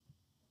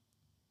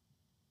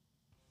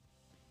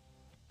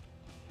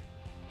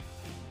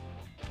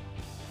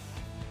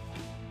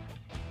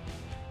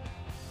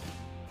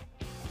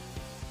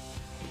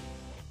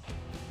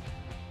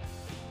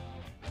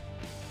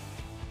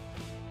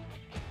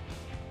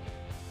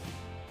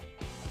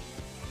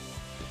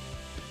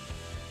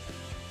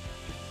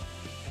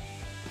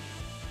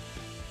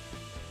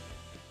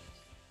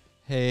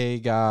Hey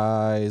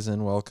guys,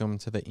 and welcome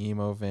to the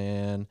Emo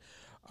Van.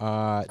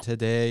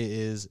 Today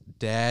is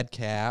Dad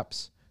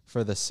Caps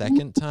for the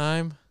second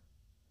time.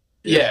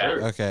 Yeah.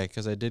 Okay,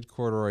 because I did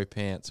corduroy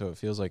pants, so it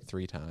feels like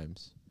 3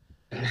 times.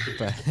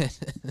 But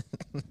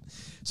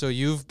so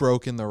you've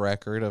broken the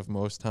record of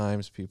most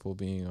times people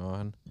being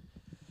on.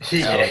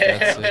 Yeah.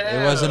 That's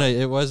it.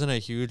 It wasn't a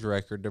huge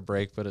record to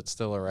break, but it's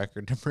still a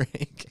record to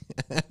break.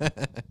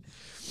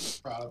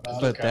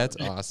 But that's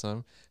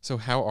awesome. So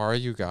how are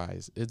you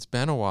guys? It's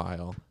been a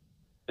while.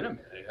 In a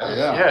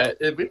minute.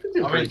 We've been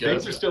doing pretty good.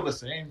 Things are still the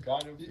same,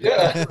 kind of.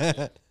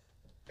 Yeah.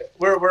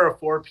 We're a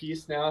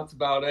 4-piece now. That's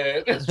about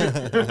it.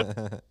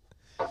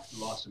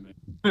 Lost them.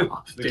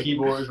 The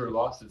keyboards were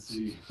lost at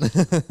sea.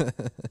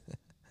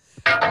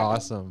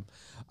 Awesome.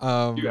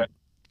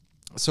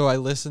 So I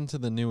listened to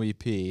the new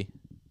EP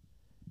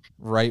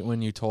right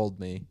when you told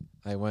me.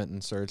 I went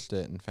and searched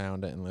it and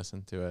found it and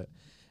listened to it.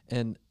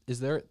 And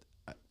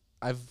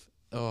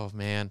oh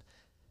man,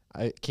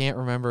 I can't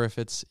remember if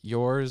it's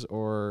yours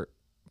or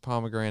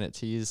Pomegranate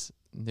Tea's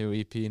new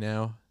EP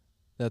now.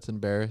 That's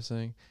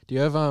embarrassing. Do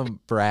you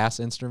have brass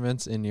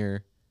instruments in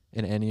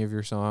any of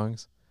your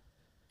songs?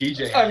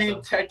 DJ. I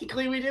mean,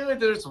 technically we do.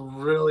 There's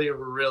really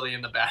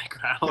in the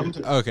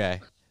background. Okay.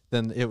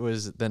 Then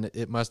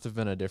it must have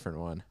been a different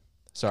one.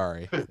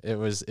 Sorry. It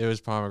was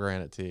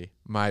Pomegranate Tea.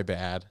 My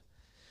bad.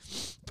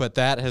 But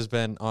that has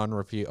been on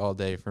repeat all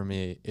day for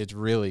me. It's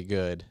really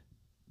good.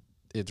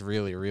 It's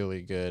really,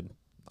 really good.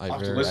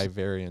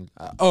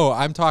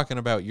 I'm talking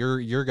about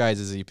your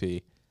guys'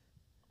 EP.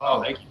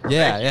 Oh, thank you.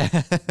 Yeah.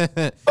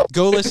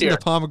 Go listen to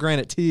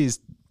Pomegranate Tea's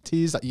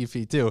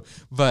EP too.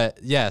 But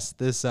yes,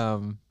 this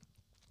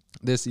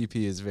EP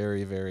is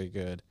very, very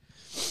good.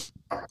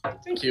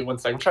 Thank you. One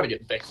second. I'm trying to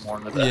get Vic more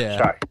into that. Yeah.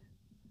 Sorry.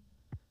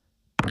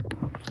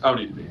 I don't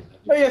need to be.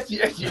 Oh, yes,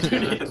 you do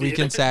need We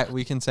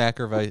can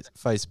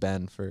sacrifice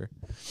Ben for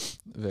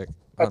Vic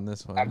on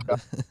this one.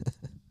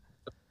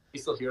 You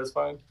still hear us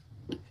fine?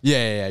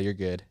 Yeah, you're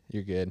good.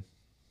 You're good.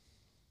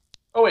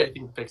 Oh wait, I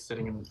think Vic's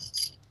sitting in.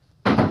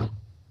 I'll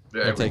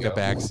take a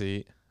back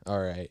seat. All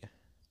right.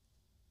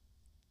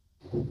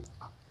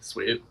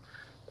 Sweet.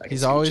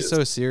 He's always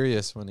so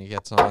serious when he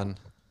gets on,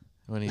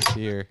 when he's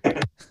here.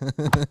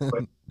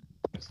 Perfect.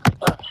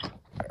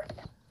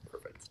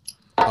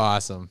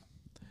 Awesome.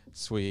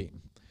 Sweet.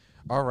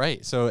 All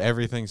right. So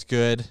everything's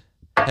good.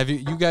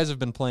 You guys have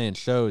been playing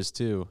shows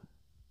too?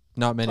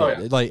 Not many. Oh,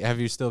 yeah. Like,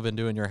 have you still been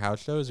doing your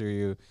house shows, or are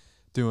you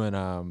doing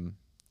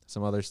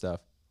some other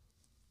stuff?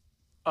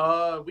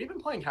 We've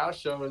been playing house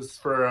shows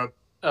for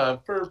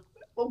a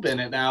little bit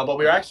now, but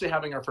we're actually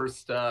having our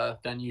first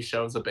venue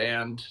show as a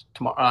band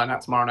tomorrow. Not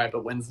tomorrow night,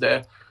 but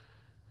Wednesday.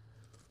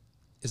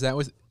 Is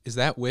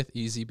that with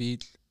Easy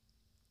Beach?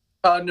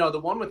 No, the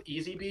one with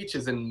Easy Beach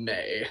is in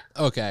May.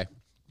 Okay.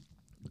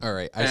 All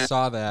right. I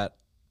saw that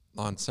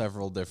on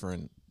several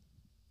different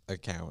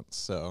accounts,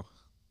 so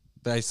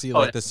I see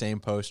the same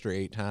poster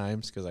 8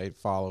 times because I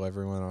follow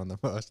everyone on the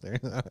poster.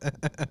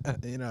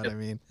 You know what I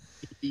mean?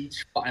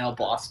 Beach final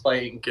boss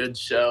fight and good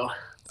show.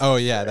 Oh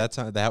yeah,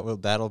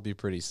 that'll be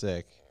pretty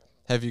sick.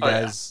 Have you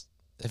guys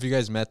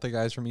met the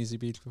guys from Easy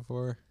Beach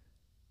before?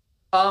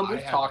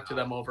 We've talked to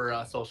them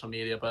over social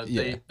media, but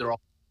they're all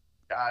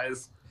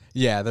guys.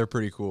 Yeah, they're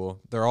pretty cool.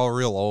 They're all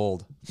real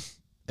old,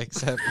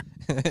 except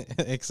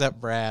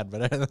Brad.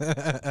 But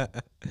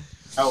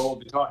How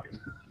old are you talking?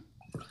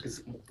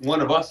 Because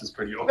one of us is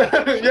pretty old.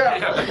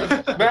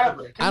 Yeah.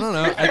 Maverick. I don't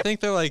know. I think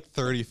they're like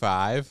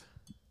 35.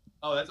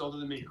 Oh, that's older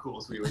than me.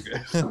 Cool. So we were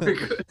good. We're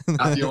good.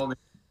 Not the only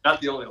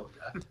old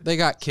guy. They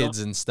got kids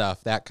and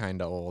stuff. That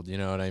kind of old. You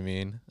know what I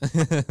mean?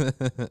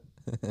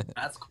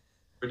 That's cool.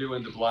 We're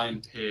doing the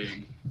Blind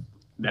Pig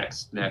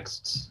next.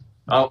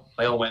 Oh,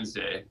 play on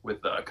Wednesday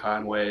with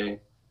Conway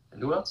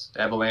and who else?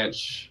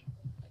 Avalanche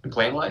and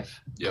Plant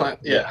Life.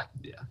 Yeah.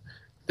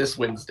 This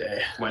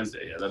Wednesday.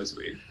 Yeah, that is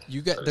sweet.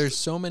 There's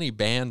so many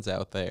bands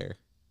out there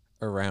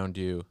around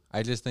you.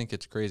 I just think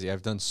it's crazy.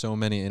 I've done so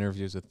many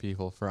interviews with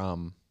people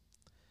from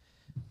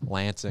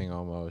Lansing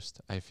almost,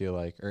 I feel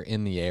like, or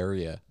in the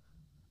area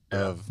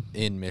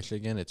in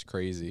Michigan. It's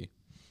crazy.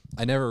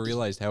 I never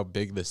realized how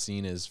big the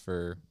scene is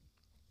for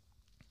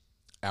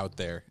out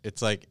there.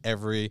 It's like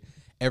every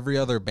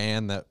other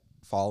band that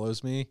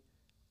follows me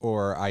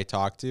or I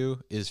talk to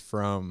is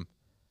from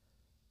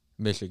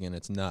Michigan.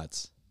 It's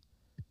nuts.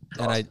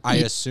 And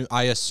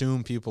I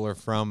assume people are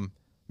from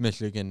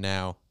Michigan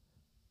now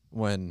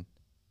when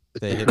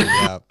they hit me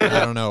up. I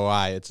don't know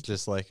why. It's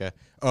just like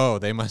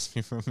they must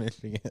be from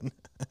Michigan.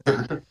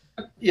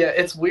 Yeah,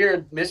 it's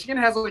weird. Michigan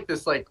has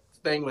this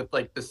thing with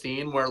the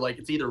scene where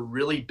it's either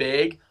really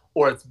big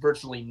or it's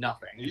virtually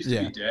nothing. It used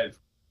to be dead.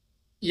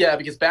 Yeah,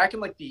 because back in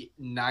the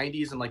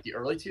 90s and the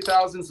early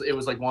 2000s, it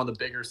was one of the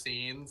bigger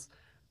scenes,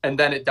 and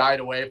then it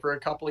died away for a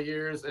couple of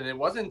years, and it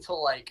wasn't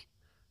until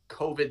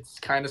COVID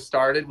kind of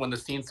started when the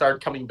scene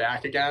started coming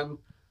back again.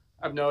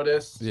 I've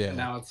noticed. Yeah. And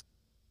now it's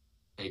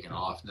Taking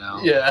off now.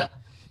 Yeah.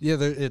 Yeah,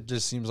 it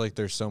just seems like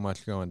there's so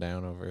much going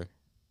down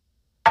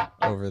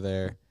over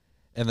there.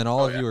 And then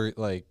all of you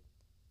are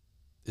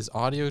is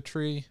Audio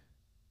Tree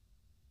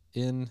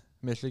in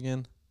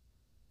Michigan?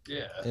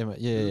 Yeah.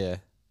 Yeah.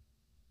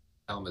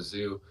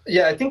 Kalamazoo.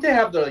 Yeah, I think they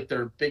have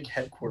their big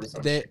headquarters.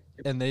 They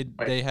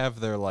have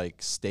their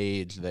like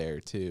stage there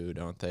too,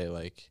 don't they?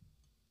 Like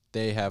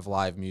they have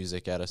live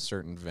music at a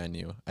certain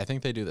venue. I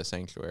think they do the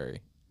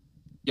Sanctuary.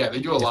 Yeah, they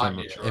do a lot in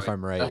Detroit. If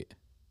I'm right.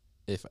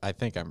 I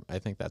think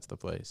that's the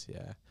place,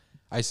 yeah.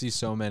 I see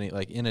so many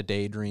like In a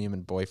Daydream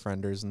and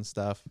Boyfrienders and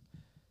stuff.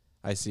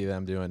 I see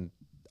them doing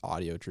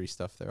Audio Tree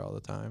stuff there all the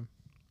time.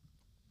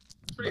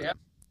 It's pretty happy.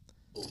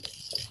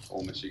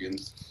 Old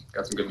Michigan's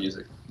got some good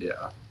music.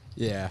 Yeah.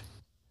 Yeah.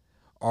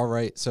 All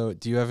right. So,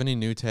 do you have any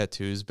new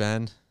tattoos,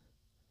 Ben?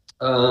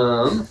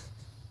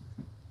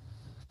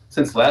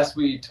 Since last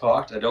we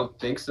talked, I don't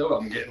think so.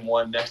 I'm getting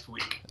one next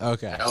week.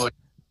 Okay. Oh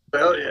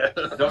yeah.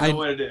 I don't know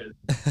what it is.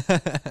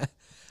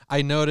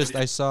 I noticed.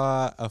 I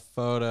saw a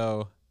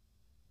photo.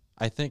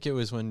 I think it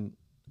was when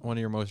one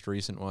of your most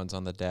recent ones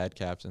on the Dad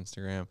Caps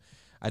Instagram.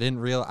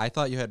 I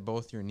thought you had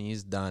both your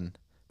knees done,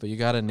 but you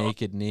got a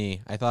naked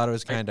knee. I thought it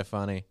was kind of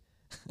funny.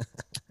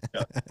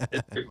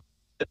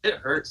 It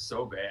hurts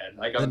so bad.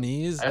 Like The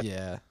knees,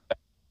 yeah.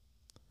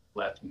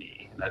 Left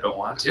knee, and I don't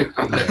want to. It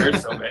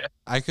hurts so bad.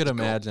 I could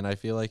imagine. I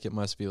feel like it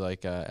must be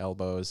like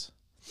elbows.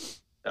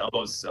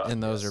 Elbows suck.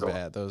 And those are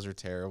bad. Those are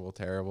terrible,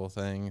 terrible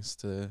things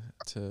to.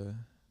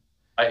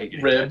 I hate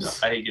getting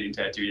Ribs. I hate getting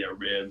tattooed. Yeah,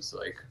 ribs.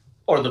 Like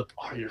Or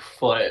your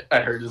foot. I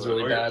heard is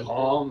really or bad. Your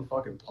palm,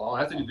 fucking palm. I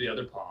have to do the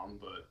other palm,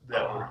 but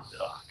that one.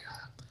 Oh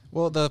god.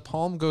 Well, the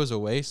palm goes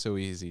away so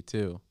easy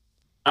too.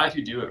 Not if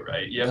you do it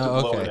right. You have to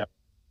blow it out.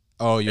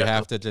 Oh, you Yeah.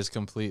 have to just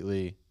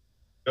completely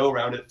Go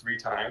around it 3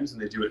 times,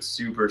 and they do it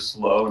super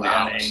slow and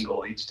at an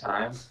angle each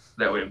time.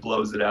 That way it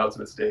blows it out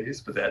so it stays.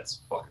 But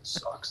that's fucking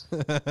sucks.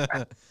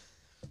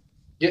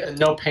 Yeah,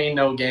 no pain,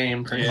 no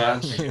gain, pretty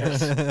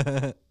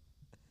much.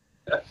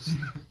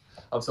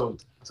 I'm so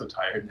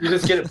tired. You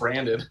just get it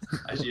branded.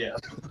 Yeah.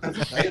 I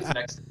guess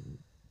next.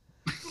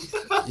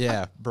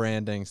 Yeah,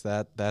 brandings.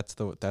 That's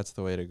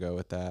the way to go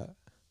with that.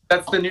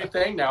 That's the new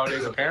thing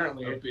nowadays,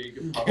 apparently.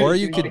 Or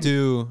you could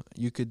do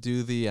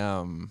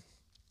the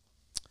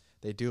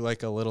they do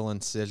like a little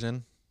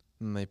incision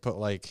and they put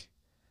like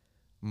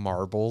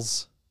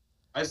marbles.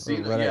 I see or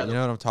that. whatever. Yeah, You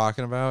know what I'm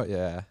talking about?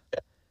 Yeah.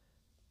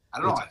 I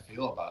don't know how I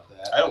feel about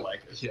that. I don't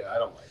like it. Yeah, I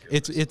don't like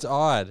it. It's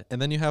odd.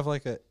 And then you have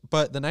like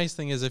but the nice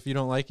thing is if you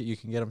don't like it, you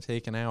can get them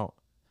taken out.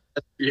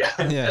 Yeah.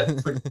 Yeah.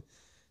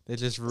 They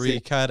just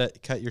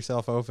cut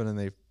yourself open and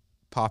they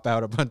pop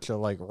out a bunch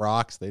of like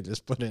rocks they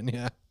just put in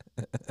you.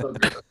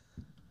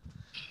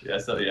 Yeah,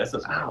 so it's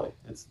gnarly.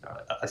 It's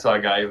gnarly. I saw a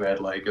guy who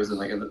had like it was in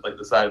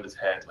the side of his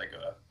head like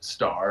a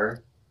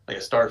star, like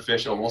a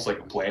starfish almost like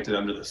implanted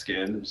under the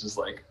skin. It's just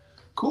like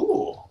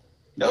cool.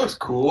 That looks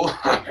cool,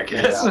 I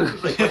guess. Yeah.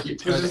 Like, what you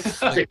do?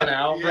 Sticking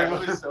out. Yeah,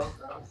 it was so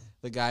gross.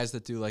 The guys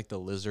that do like the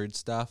lizard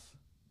stuff,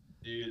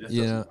 Dude, that's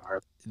You so know,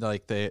 gnarly.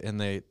 like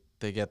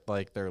they get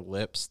like their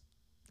lips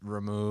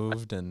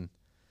removed and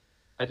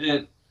I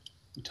didn't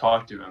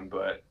talk to him,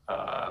 but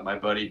my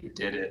buddy who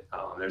did it,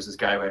 there's this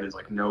guy who had his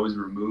like nose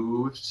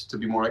removed to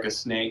be more like a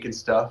snake and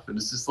stuff, and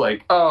it's just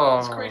like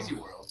it's a crazy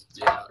world.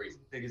 Yeah, crazy.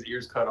 Like his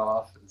ears cut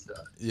off and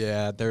stuff.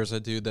 yeah, there's a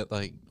dude that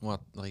like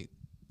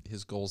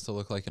his goal's to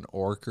look like an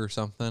orc or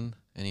something,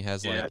 and he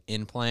has Yeah. like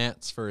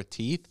implants for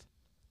teeth,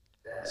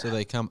 so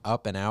they come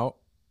up and out.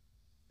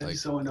 That'd be Like,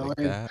 so annoying. like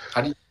that.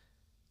 How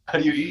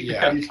do you eat?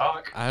 Yeah. How do you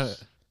talk?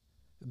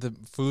 The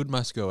food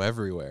must go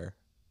everywhere.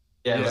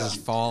 Yeah, It's Yeah.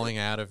 just falling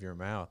out of your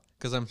mouth.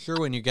 Because I'm sure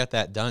when you get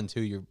that done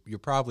too, you're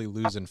probably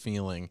losing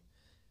feeling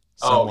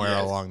somewhere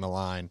yes. along the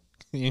line.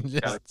 You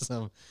just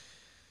some.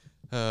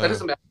 That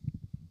doesn't matter.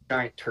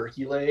 Giant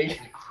turkey leg.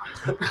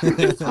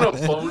 It's on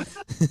a bone.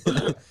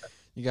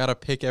 You got to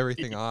pick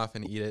everything off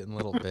and eat it in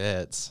little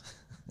bits.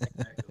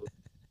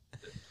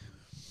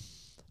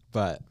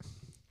 But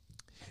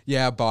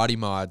yeah, body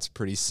mod's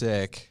pretty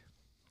sick.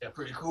 Yeah,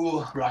 pretty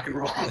cool. Rock and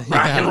roll. Rock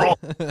Yeah. and roll.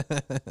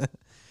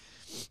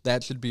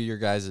 That should be your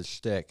guys'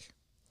 shtick.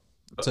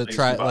 To Thanks,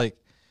 try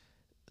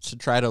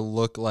Bob. to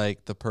look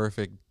like the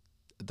perfect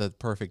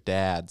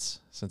dads,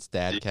 since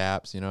dad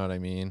caps, you know what I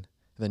mean?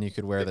 Then you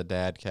could wear the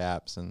dad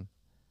caps and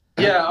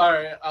Yeah, all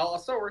right. I'll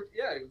start working.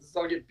 Yeah,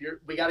 I'll get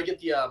beer. We got to get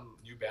the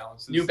New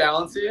Balances. New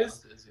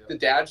Balances, the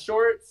dad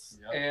shorts,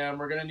 Yep. and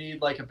we're gonna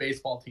need like a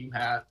baseball team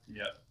hat.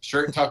 Yeah.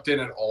 Shirt tucked in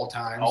at all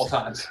times. All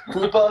times.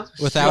 Koopa.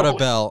 without a shorts.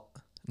 belt,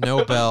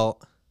 no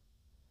belt,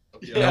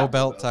 Yeah. no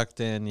belt tucked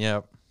in.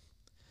 Yep.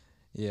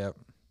 That's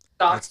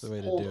Socks the way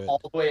to pulled do it. all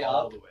the way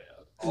All up. the way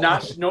up.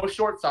 Not no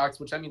short socks,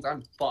 which that means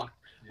I'm fucked.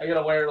 I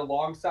gotta wear the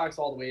long socks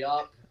all the way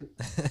up.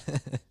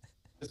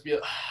 Just be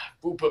like,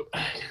 boop up.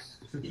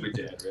 We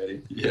dad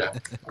ready. Yeah.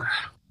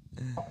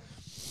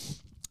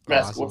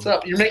 Rascal, what's Awesome.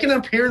 up? You're making an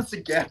appearance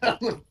again on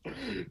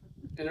the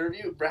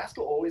interview.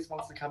 Rascal always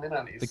wants to come in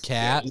on these. The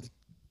cat.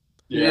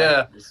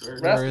 Yeah. Yes, sir.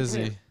 Right. Where is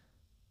he?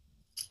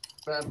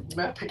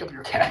 Matt, pick up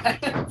your cat.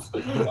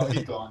 Oh,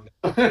 he's gone.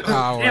 Oh,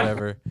 Damn.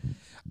 whatever.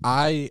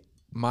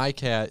 My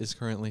cat is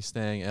currently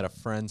staying at a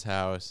friend's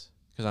house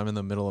because I'm in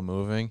the middle of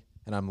moving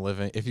and I'm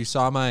living. If you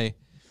saw my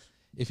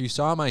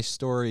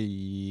story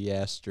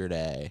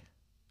yesterday,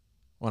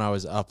 when I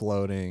was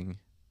uploading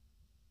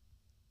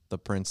the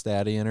Prince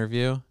Daddy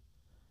interview.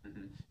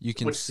 You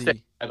can see.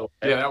 Yeah,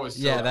 that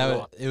was.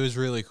 It was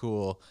really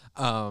cool.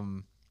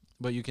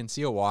 But you can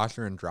see a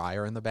washer and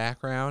dryer in the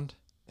background,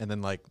 and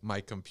then like my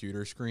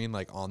computer screen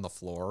like on the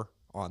floor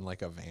on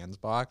like a Vans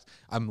box.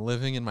 I'm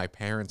living in my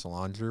parents'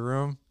 laundry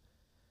room.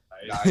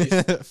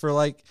 Nice. For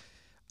like,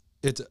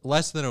 it's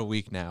less than a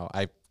week now.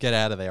 I get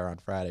out of there on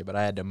Friday, but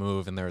I had to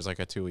move, and there was like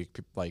a 2-week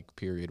like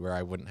period where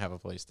I wouldn't have a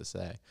place to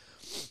stay.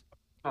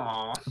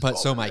 Aww. But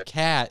so my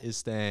cat is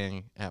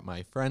staying at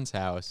my friend's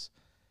house,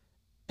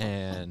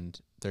 and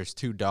there's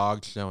 2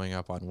 dogs showing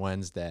up on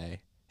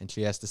Wednesday, and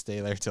she has to stay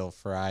there till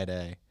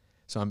Friday.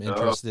 So I'm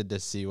interested to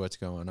see what's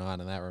going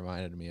on, and that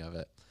reminded me of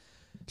it.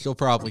 She'll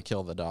probably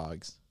kill the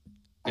dogs.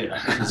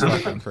 Yeah. She's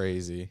fucking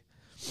crazy.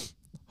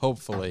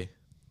 Hopefully.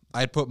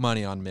 I'd put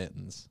money on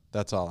Mittens.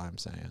 That's all I'm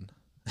saying.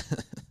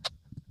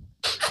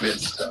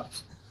 Good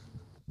stuff.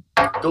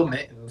 Go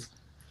Mittens.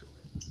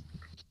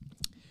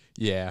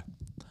 Yeah.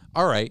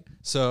 All right.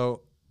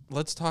 So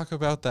let's talk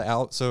about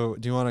the So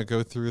do you want to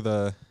go through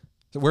the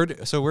where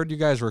do you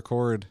guys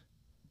record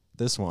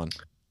this one?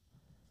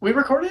 We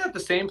recorded at the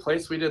same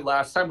place we did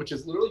last time, which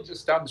is literally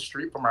just down the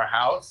street from our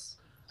house.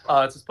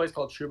 It's this place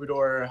called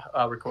Troubadour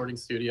Recording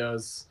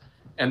Studios,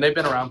 and they've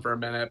been around for a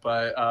minute.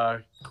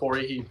 But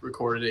Corey, he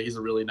recorded it. He's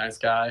a really nice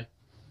guy.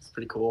 It's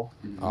pretty cool.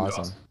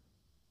 Awesome.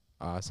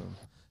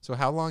 So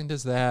how long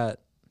did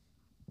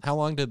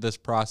this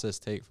process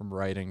take from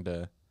writing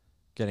to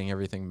getting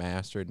everything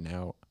mastered and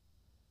out?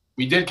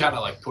 We did kind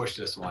of like push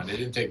this one. It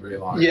didn't take very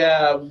long.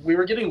 Yeah, we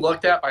were getting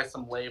looked at by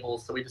some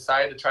labels, so we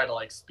decided to try to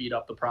like speed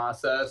up the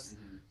process.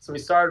 So we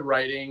started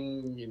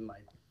writing in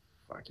like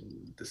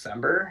fucking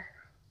December.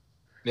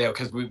 Yeah,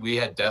 because we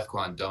had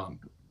Defqon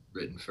Dunk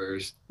written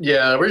first.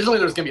 Yeah, originally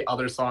there was gonna be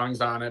other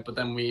songs on it, but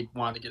then we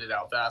wanted to get it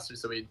out faster,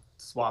 so we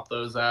swapped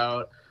those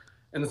out.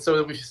 And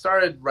so we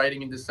started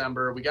writing in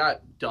December. We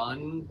got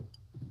done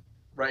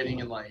writing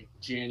in like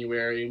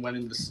January, went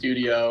into the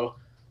studio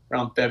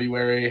around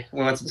February.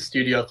 We went to the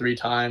studio 3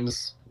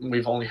 times.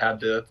 We've only had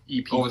the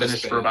EP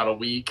finished for about a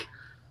week.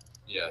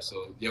 Yeah,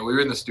 so we were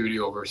in the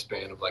studio over a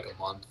span of like a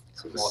month,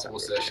 So multiple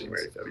December, sessions.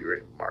 January,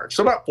 February, March.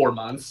 So about 4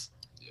 months.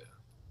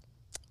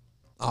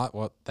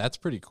 Well, that's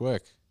pretty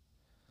quick.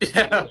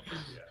 Yeah.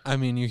 I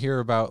mean, you hear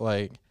about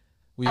like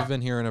we've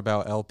been hearing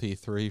about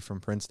LP3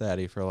 from Prince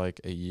Daddy for like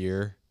a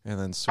year, and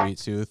then Sweet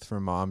Tooth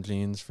from Mom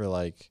Jeans for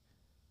like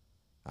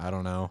I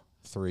don't know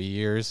 3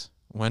 years.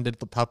 When did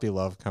the Puppy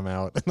Love come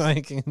out?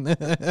 Like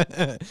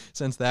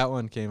since that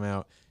one came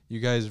out, you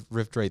guys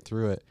ripped right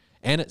through it,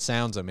 and it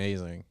sounds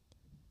amazing.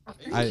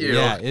 Thank you.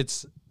 Yeah,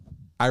 it's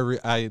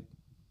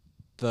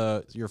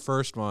your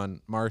first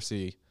one,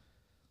 Marcy,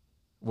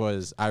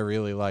 was I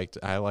really liked.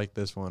 I like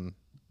this one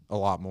a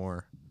lot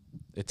more.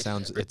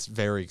 It's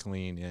very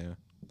clean. Yeah.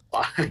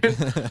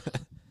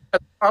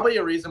 Probably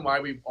a reason why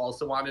we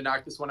also wanted to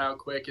knock this one out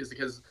quick is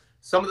because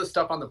some of the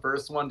stuff on the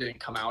first one didn't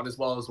come out as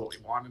well as what we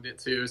wanted it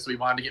to. So we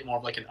wanted to get more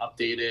of like an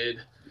updated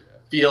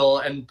feel.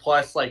 And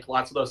plus, like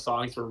lots of those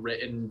songs were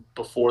written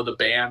before the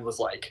band was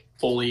like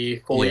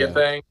fully a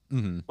thing,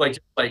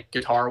 like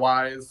guitar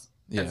wise.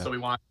 Yeah. And so we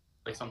want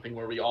like something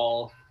where we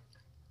all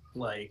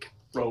like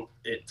wrote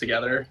it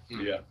together.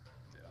 Yeah.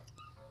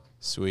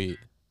 Sweet.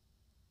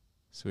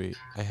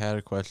 I had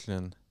a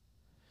question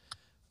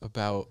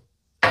about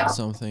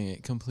something.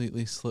 It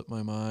completely slipped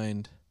my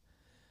mind.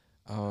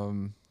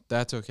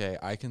 That's okay.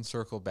 I can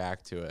circle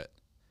back to it.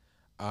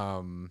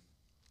 Oh,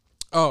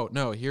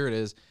 no, here it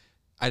is.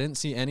 I didn't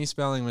see any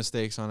spelling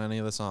mistakes on any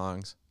of the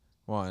songs.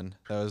 That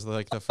was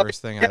like the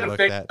first thing I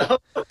looked at.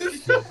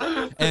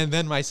 And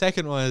then my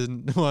second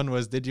one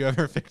was, did you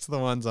ever fix the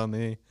ones on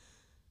the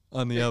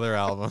other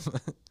album?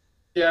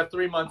 Yeah,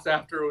 3 months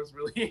after it was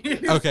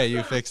released. Okay,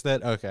 you fixed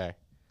it? Okay.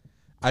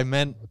 I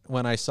meant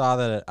when I saw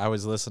that I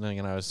was listening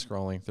and I was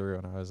scrolling through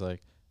and I was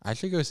like, I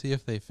should go see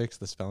if they fixed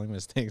the spelling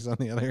mistakes on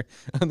the other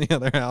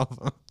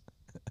album.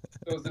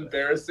 It was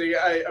embarrassing.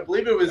 I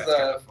believe it was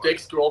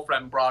Dick's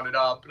girlfriend brought it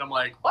up, and I'm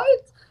like,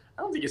 what?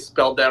 I don't think you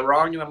spelled that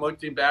wrong. And I'm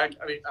looking back.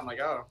 I mean, I'm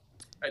like, oh,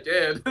 I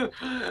did.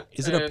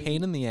 Is it a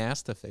pain in the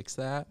ass to fix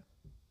that?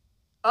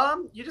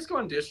 You just go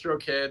on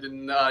DistroKid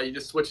and you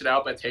just switch it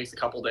out, but it takes a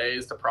couple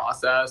days to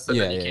process, and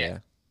then you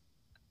can't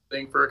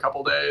think for a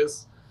couple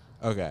days.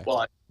 Okay.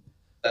 Well,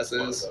 this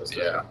is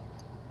yeah.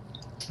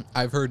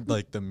 I've heard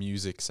like the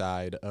music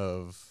side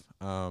of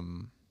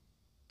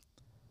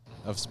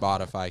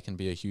Spotify can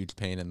be a huge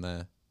pain in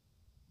the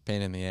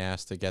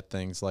ass to get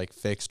things like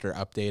fixed or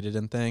updated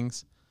and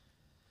things.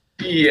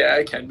 Yeah,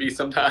 it can be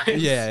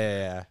sometimes.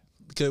 Yeah.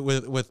 Because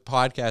with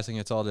podcasting,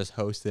 it's all just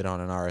hosted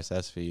on an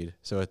RSS feed.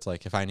 So it's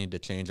like if I need to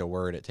change a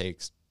word, it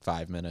takes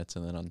 5 minutes,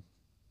 and then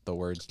the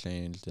words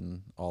changed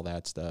and all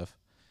that stuff.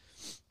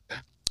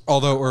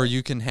 Although, or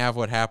you can have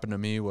what happened to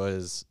me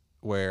was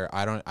where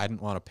I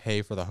didn't want to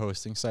pay for the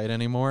hosting site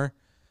anymore.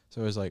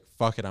 So it was like,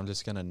 fuck it, I'm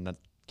just gonna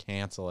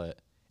cancel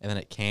it, and then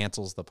it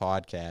cancels the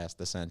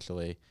podcast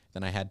essentially.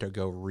 Then I had to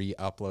go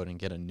re-upload and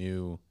get a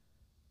new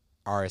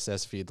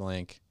RSS feed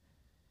link.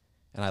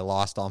 and I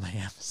lost all my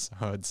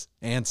episodes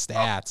and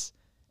stats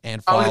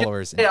and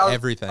followers and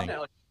everything.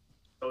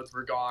 Episodes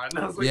were gone.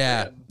 I was like,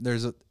 yeah,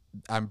 man.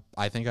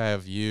 I think I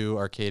have you,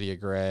 Arcadia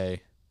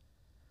Gray,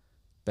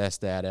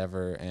 Best Dad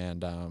Ever,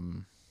 and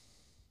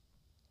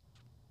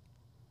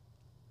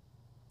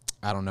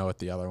I don't know what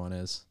the other one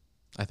is.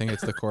 I think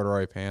it's the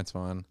Corduroy Pants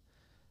one.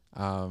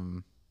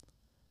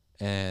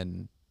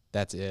 And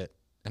that's it.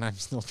 And I'm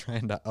still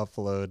trying to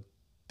upload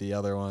the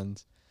other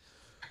ones.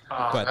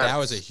 But that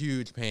was a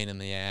huge pain in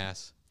the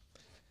ass.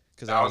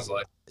 Cause I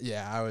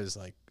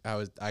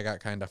got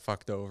kind of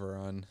fucked over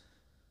on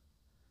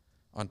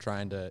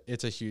trying to,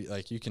 it's a huge,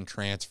 like you can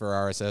transfer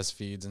RSS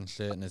feeds and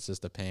shit and it's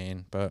just a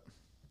pain, but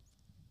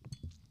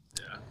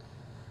yeah,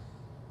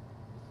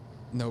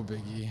 no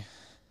biggie.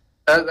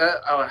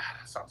 That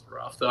sounds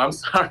rough though. I'm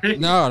sorry.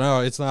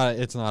 No, it's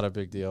not a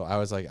big deal. I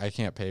was like, I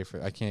can't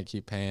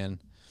keep paying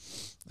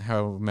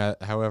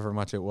however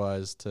much it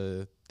was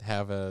to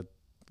have a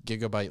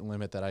gigabyte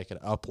limit that I could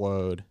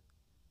upload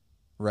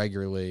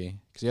regularly,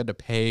 because you had to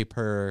pay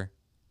per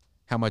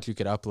how much you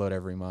could upload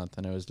every month,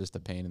 and it was just a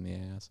pain in the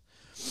ass.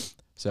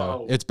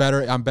 So it's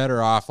better. I'm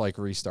better off like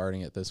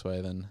restarting it this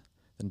way than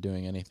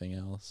doing anything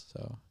else.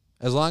 So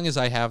as long as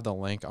I have the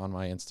link on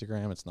my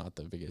Instagram, it's not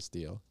the biggest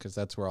deal, because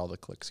that's where all the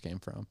clicks came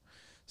from.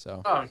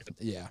 So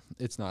yeah,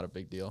 it's not a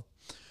big deal.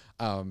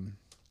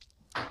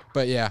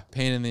 But yeah,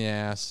 pain in the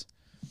ass.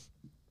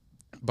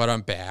 But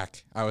I'm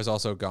back. I was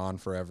also gone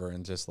forever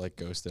and just like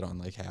ghosted on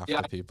like half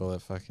the people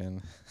that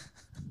fucking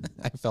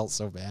I felt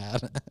so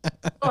bad.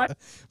 But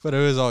it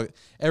was all,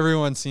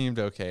 everyone seemed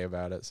okay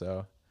about it,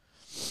 so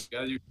you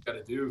gotta do what you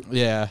gotta do.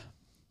 Yeah.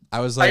 I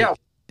was like,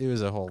 it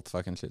was a whole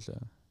fucking shit show.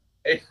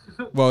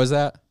 What was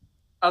that?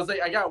 I was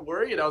like, I got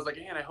worried. I was like,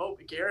 man, I hope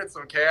Garrett's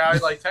okay. I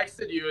like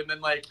texted you, and then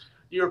like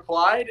you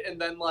replied, and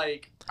then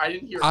like I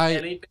didn't hear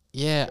anything.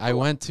 Yeah, I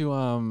went to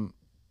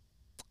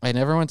I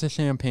never went to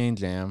Champagne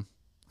Jam.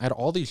 I had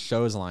all these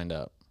shows lined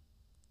up.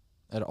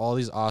 I had all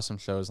these awesome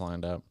shows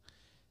lined up.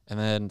 And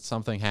then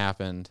something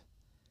happened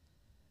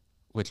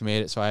which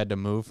made it so I had to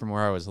move from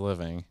where I was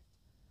living,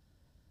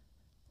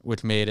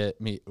 which made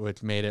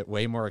it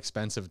way more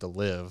expensive to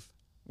live,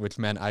 which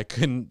meant I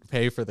couldn't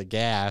pay for the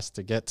gas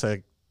to get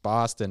to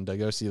Boston to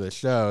go see the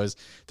shows,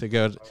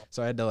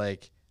 so I had to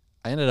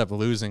I ended up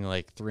losing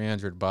like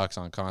 $300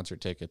 on concert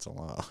tickets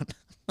alone.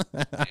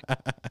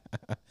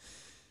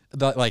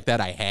 That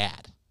I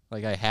had.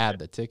 Like I had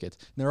the tickets.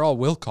 And they're all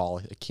will call.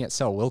 I can't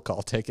sell will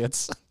call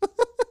tickets.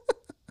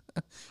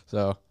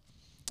 So,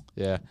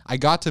 yeah. I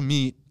got to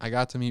meet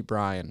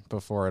Brian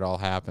before it all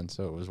happened,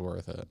 so it was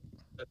worth it.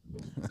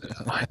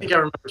 I think I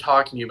remember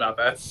talking to you about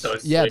that. So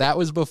yeah, that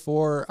was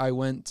before I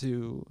went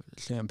to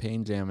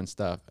Champagne Jam and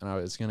stuff, and I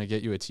was gonna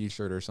get you a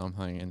T-shirt or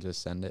something and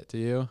just send it to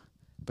you,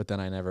 but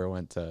then I never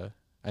went to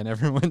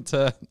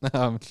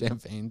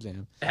Champagne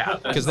Jam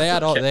because they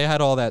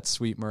had all that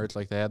sweet merch.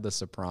 Like they had the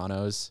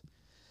Sopranos,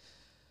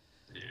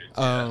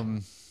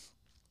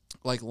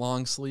 like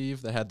long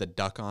sleeve that had the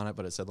duck on it,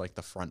 but it said like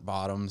the front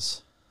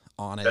bottoms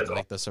on it,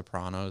 like the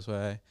Sopranos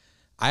way.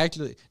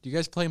 Do you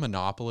guys play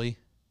Monopoly?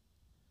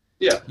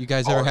 Yeah. You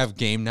guys ever have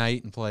game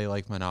night and play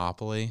like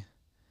Monopoly?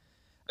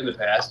 In the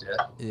past,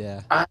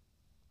 yeah.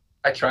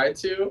 I tried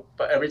to,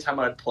 but every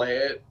time I'd play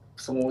it,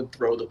 someone would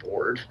throw the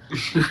board.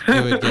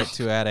 It would get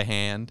too out of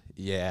hand.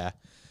 Yeah.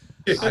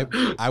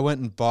 I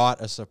went and bought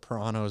a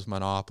Sopranos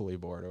Monopoly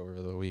board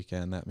over the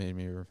weekend. That made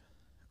me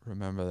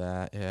remember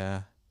that.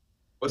 Yeah.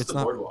 What's the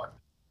boardwalk?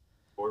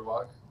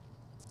 Boardwalk?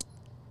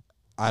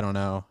 I don't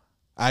know.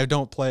 I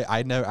don't play.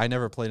 I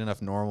never played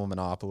enough normal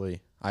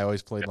Monopoly. I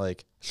always played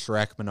like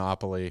Shrek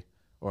Monopoly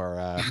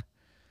or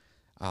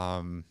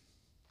other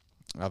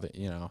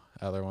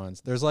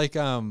ones. There's like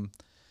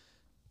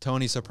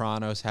Tony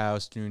Soprano's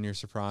house, Junior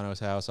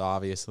Soprano's house,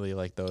 obviously,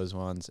 like those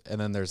ones. And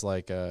then there's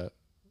like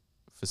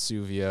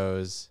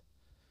Vesuvio's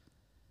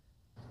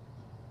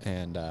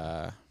and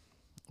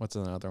what's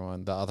another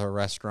one? The other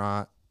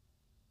restaurant.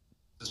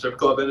 The strip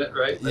club in it,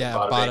 right? Yeah,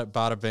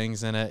 Bada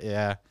Bing's in it.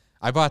 Yeah,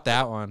 I bought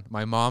that one.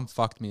 My mom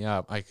fucked me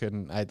up.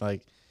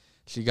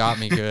 She got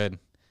me good,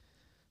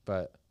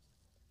 but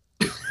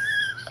what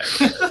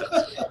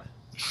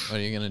are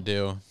you gonna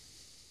do?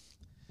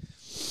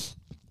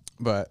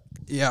 But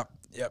yep.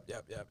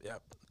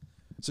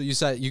 So you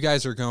said you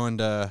guys are going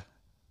to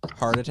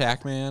Heart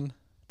Attack Man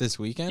this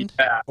weekend,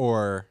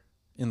 or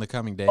in the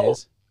coming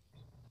days?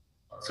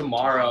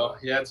 Tomorrow.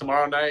 Yeah,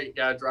 tomorrow night.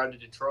 Gotta drive to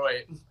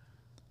Detroit.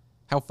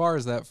 How far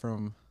is that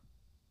from?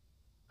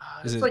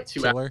 It's like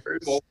 2 hours.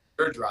 Well,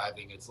 you're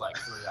driving. It's like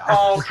 3 hours.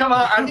 Oh, come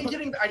on!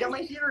 I got my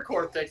heater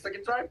core fixed. I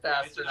can drive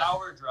faster. It's an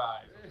hour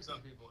drive.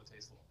 Some people it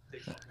takes long.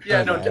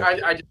 Yeah, no,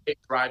 I just hate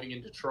driving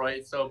in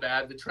Detroit so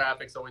bad. The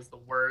traffic's always the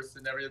worst,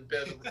 and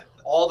everything.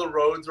 All the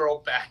roads are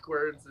all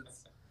backwards.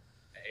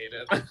 I hate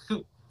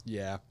it.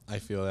 Yeah, I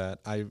feel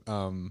that.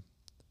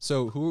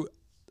 So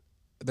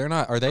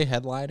are they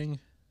headlining?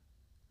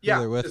 Yeah,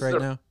 they're with right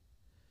now.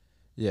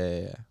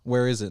 Yeah.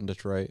 Where is it in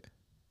Detroit?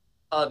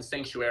 The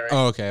Sanctuary.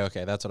 Oh,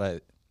 okay. That's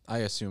what I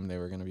assumed they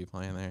were going to be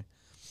playing there.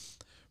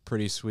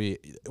 pretty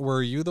sweet.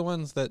 Were you the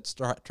ones that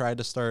tried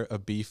to start a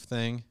beef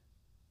thing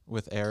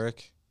with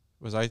Eric?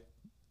 Was I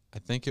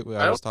think it was.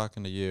 I was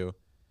talking to you.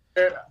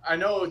 I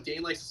know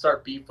Dane likes to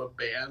start beef with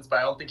bands, but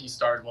I don't think he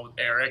started one with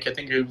Eric. I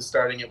think he was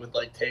starting it with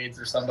like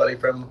Tades or somebody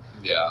from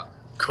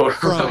Code.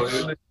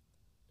 No,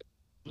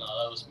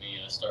 that was me.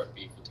 I start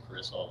beef with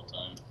Chris all the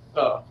time.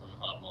 Oh. From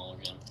Hot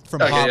Mulligan. From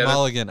Hot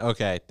Mulligan.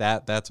 Okay,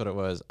 that's what it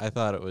was. I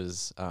thought it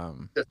was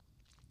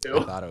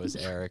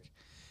Eric.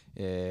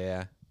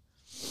 Yeah.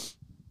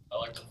 I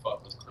like to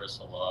fuck with Chris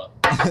a lot.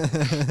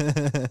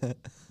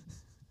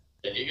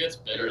 Yeah, he gets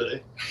bitter.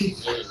 Really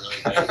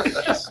bad.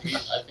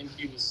 I think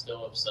he was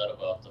still upset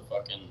about the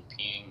fucking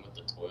peeing with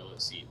the toilet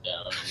seat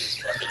down. And his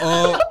fucking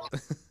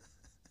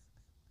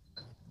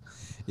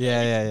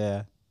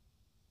Yeah.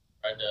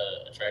 I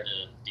tried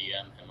to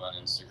DM him on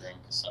Instagram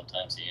because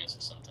sometimes he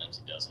answers, sometimes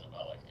he doesn't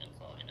about like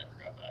info, and he never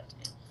got back to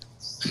me.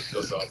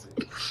 Still salty.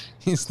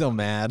 He's still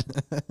mad.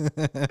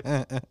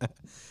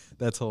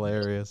 That's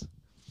hilarious.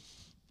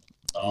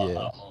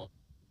 Yeah.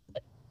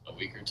 A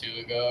week or two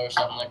ago or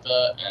something like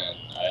that, and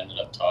I ended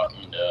up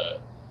talking to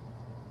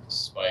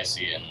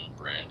Spicy and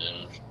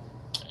Brandon,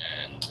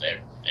 and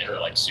they were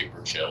like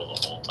super chill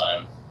the whole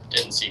time.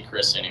 Didn't see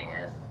Chris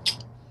anywhere.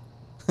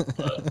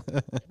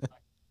 But,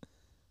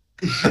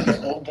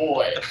 oh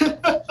boy.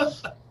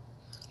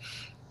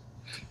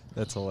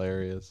 That's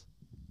hilarious.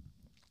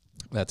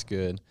 That's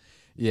good.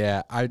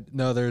 Yeah, I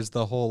know there's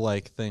the whole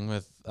like thing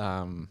with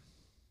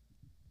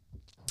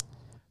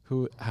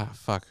who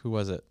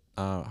was it?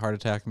 Heart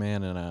Attack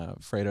Man and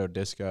Fredo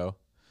Disco.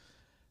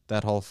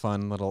 That whole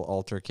fun little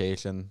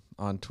altercation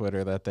on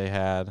Twitter that they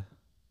had.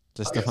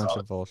 Just a bunch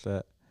of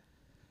bullshit.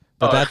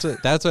 But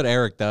that's what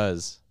Eric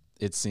does,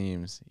 it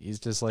seems. He's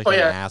just like an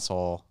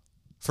asshole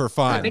for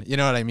fun. You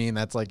know what I mean?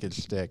 That's like his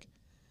shtick.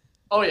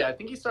 Oh yeah, I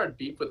think he started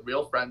beef with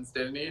Real Friends,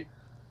 didn't he?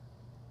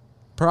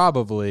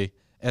 Probably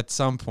at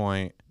some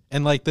point.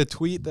 And like the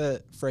tweet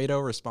that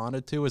Fredo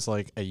responded to was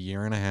like a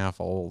year and a half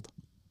old.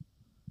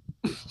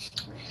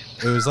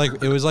 It was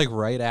like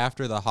right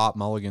after the Hot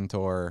Mulligan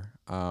tour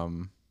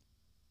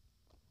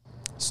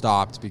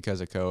stopped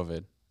because of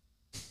COVID.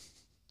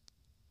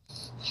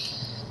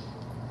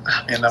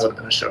 Man, that would have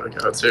been a show to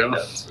go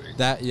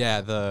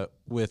to.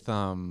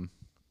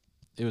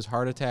 It was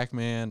Heart Attack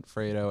Man,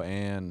 Fredo,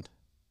 and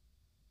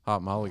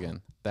Hot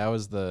Mulligan. That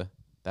was the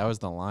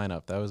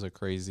lineup. That was a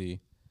crazy.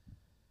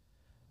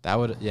 That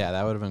would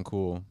have been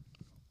cool.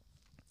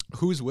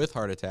 Who's with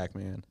Heart Attack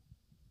Man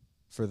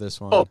for this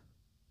one?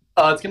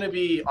 It's gonna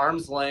be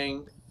Arm's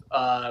Length.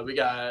 We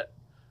got,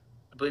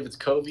 I believe it's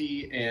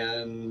Covey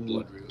and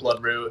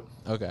Bloodroot.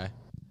 Okay.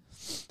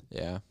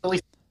 Yeah. At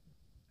least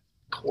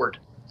Cord.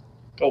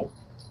 Oh.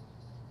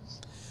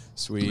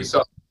 Sweet. We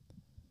saw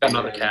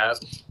another cat.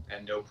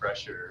 And No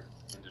Pressure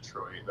in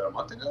Detroit about a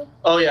month ago.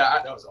 Oh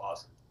yeah, that was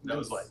awesome. That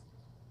was like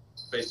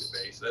face to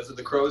face. That's at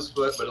the Crow's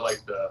Foot, but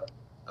like the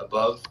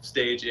above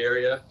stage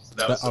area. So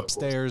that was so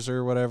upstairs cool.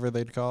 Or whatever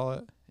they'd call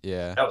it.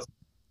 Yeah. That was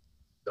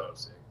so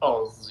sick.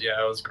 Oh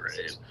yeah, it was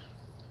great.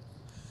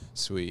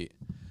 Sweet.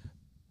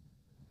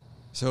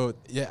 So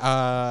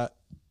yeah,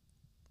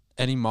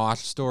 any mosh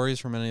stories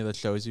from any of the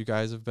shows you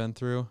guys have been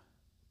through?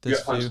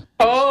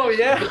 Oh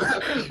yeah.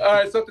 All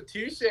right. So at the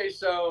Touche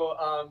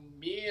show,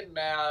 me and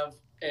Mav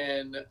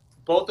and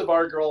both of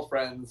our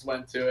girlfriends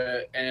went to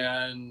it,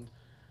 and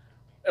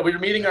we were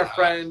meeting our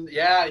friend.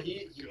 Yeah,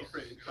 he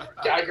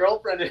got a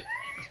girlfriend.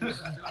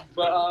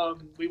 But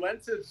we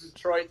went to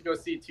Detroit to go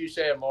see Touche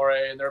Amore,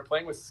 and they were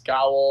playing with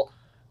Scowl,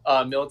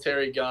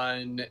 Military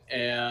Gun,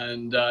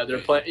 and they're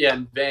playing. Yeah,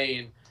 and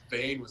Vane.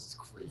 Vane was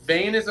crazy.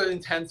 Vane is an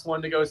intense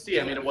one to go see.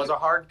 I mean, it was a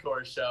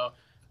hardcore show.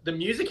 The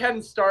music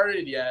hadn't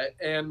started yet,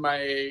 and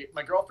my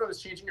girlfriend was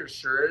changing her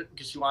shirt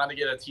because she wanted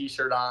to get a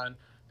T-shirt on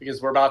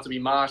because we're about to be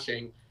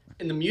moshing,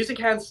 and the music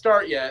hadn't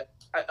started yet.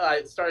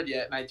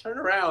 And I turn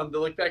around to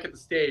look back at the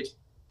stage.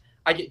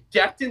 I get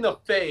decked in the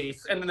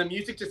face, and then the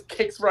music just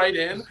kicks right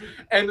in,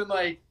 and then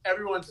like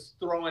everyone's just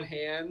throwing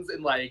hands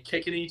and like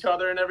kicking each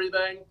other and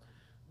everything.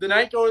 The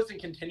night goes and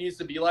continues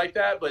to be like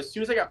that, but as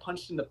soon as I got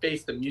punched in the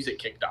face, the music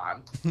kicked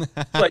on.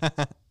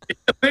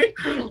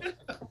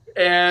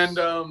 And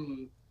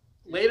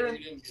later,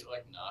 you didn't get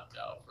like knocked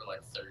out for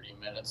like 30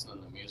 minutes, and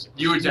then the music.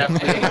 You were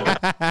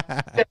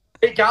definitely.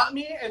 It got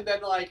me, and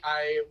then like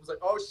I was like,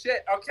 "Oh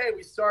shit! Okay,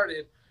 we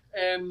started."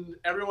 And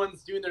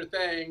everyone's doing their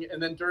thing,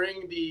 and then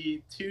during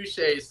the Touche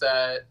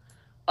set,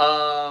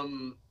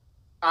 some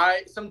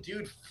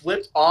dude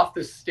flipped off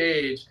the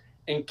stage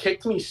and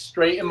kicked me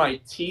straight in my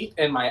teeth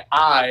and my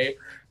eye,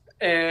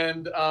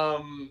 and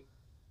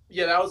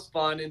yeah, that was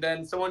fun. And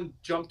then someone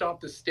jumped off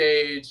the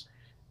stage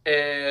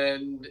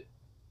and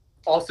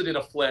also did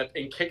a flip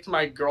and kicked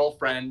my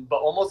girlfriend, but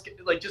almost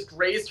like just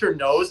raised her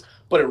nose,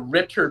 but it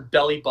ripped her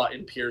belly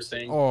button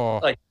piercing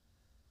like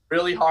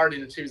really hard,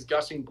 and she was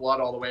gushing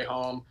blood all the way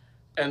home.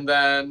 And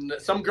then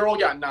some girl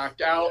got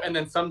knocked out, and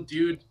then some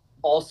dude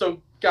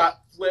also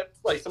got flipped.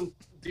 Like some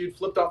dude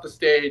flipped off the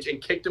stage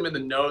and kicked him in the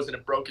nose, and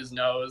it broke his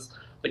nose.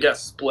 Like got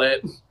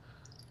split.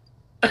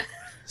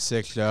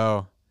 Sick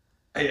show.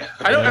 Yeah.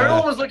 I know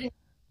everyone was looking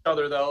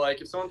other though.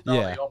 Like if someone fell,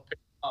 Yeah. they all pick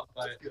them up.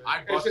 But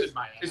I it's busted just,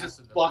 my it's ass just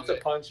in the lots of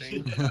pit.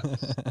 punching.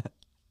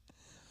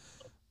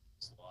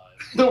 Slide.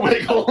 The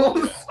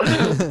Wiggles.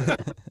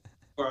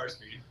 For our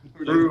speed.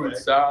 Fruit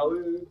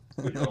salad.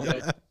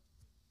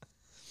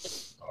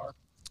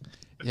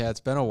 Yeah,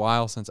 it's been a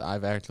while since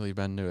I've actually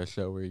been to a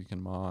show where you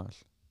can mosh.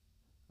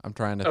 I'm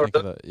trying to Oh, think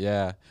of the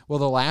yeah. Well,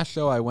 the last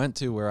show I went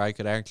to where I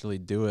could actually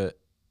do it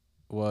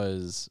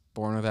was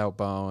Born Without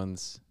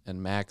Bones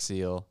and Max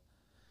Seal.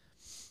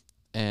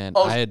 And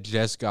Oh. I had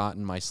just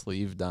gotten my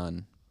sleeve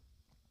done.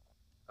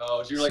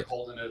 Oh, so you're like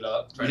holding it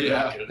up. Trying Yeah. to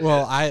not get it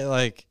Well, hit. I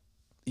like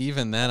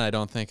even then I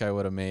don't think I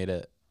would have made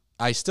it.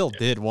 I still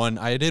did one.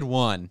 I did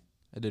one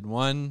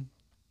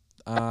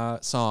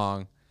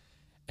song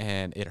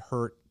and it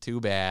hurt too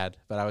bad,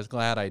 but I was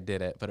glad I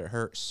did it, but it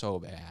hurt so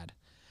bad.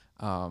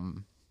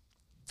 And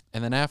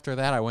then after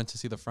that I went to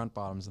see the Front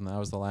Bottoms and that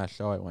was the last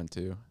show I went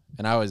to.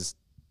 And I was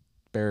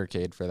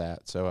barricade for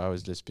that, so I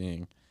was just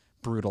being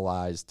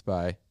brutalized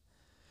by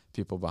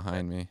people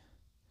behind me.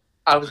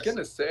 I was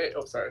gonna say.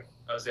 Oh, sorry.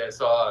 I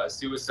saw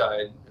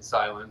Suicide in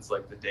Silence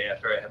like the day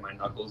after I had my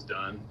knuckles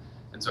done,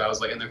 and so I was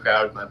like in the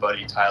crowd with my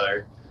buddy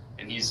Tyler,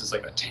 and he's just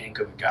like a tank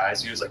of a guy.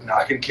 So he was like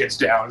knocking kids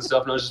down and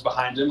stuff, and I was just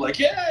behind him like,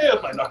 yeah,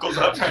 my knuckles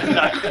up, trying to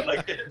knock him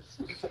like this.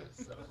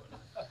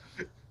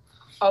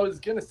 I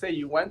was gonna say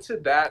you went to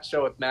that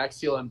show with Max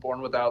Seal and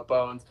Born Without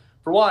Bones.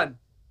 For one,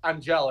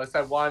 I'm jealous.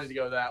 I wanted to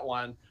go to that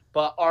one,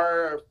 but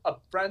a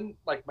friend,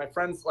 like my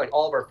friends, like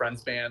all of our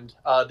friends' band,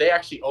 they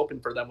actually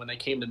opened for them when they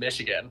came to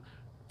Michigan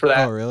for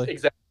that. Oh, really?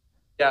 Exactly.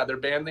 Yeah, their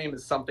band name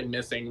is Something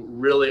Missing.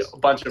 Really, a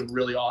bunch of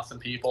really awesome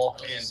people.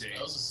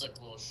 That was a sick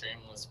little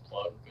shameless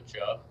plug. Good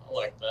job. I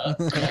like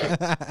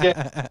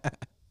that.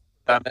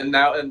 And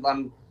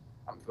I'm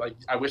like,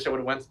 I wish I would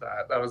have went to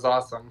that. That was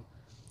awesome.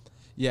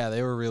 Yeah,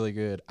 they were really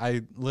good.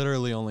 I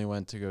literally only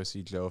went to go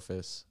see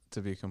Jofus,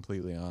 to be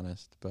completely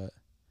honest, but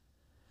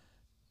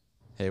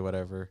hey,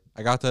 whatever.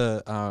 I got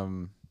to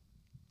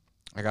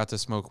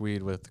smoke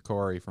weed with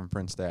Corey from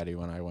Prince Daddy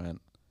when I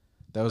went.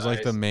 That was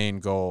like the Nice. main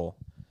goal.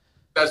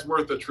 That's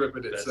worth the trip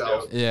in That's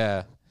itself. dope.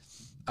 Yeah.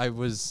 I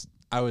was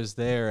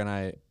there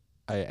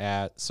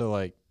and so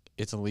like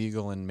it's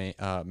illegal in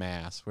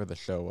Mass where the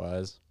show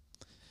was.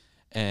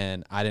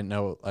 And I didn't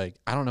know, like,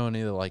 I don't know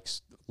any of the like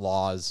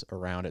laws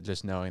around it,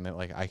 just knowing that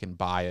like I can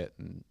buy it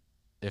and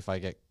if I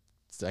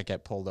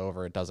get pulled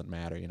over, it doesn't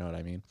matter, you know what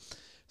I mean?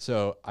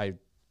 So I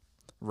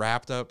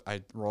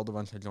rolled a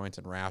bunch of joints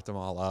and wrapped them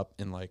all up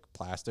in like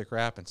plastic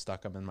wrap and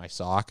stuck them in my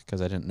sock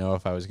because I didn't know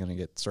if I was going to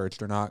get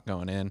searched or not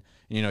going in. And,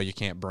 you know, you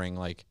can't bring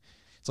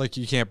it's like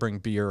you can't bring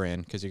beer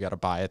in because you got to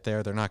buy it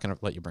there. They're not going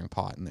to let you bring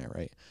pot in there,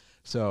 right?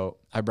 So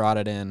I brought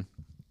it in.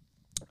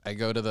 I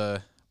go to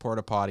the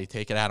porta potty,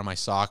 take it out of my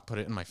sock, put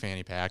it in my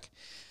fanny pack,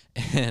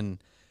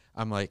 and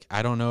I'm like,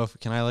 I don't know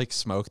can I like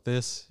smoke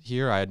this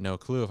here? I had no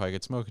clue if I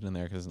could smoke it in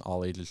there because it's an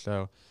all ages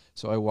show.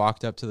 So I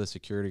walked up to the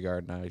security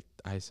guard and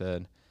I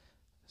said,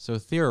 so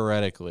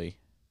theoretically,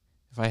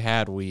 if I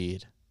had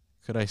weed,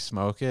 could I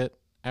smoke it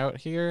out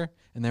here?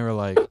 And they were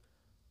like,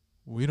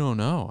 we don't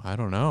know. I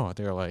don't know.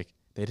 They were like,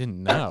 they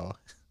didn't know.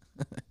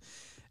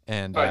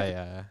 And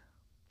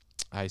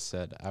I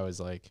said, I was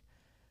like,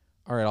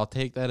 all right, I'll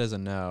take that as a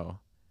no.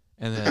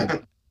 And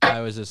then I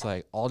was just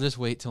like, I'll just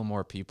wait till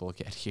more people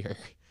get here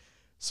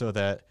so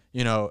that,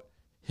 you know,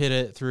 hit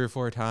it 3 or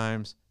 4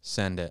 times,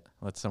 send it,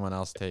 let someone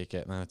else take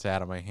it, and then it's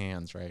out of my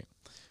hands, right?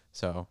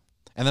 So,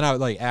 and then I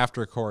was like,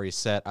 after Corey's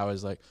set, I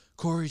was like,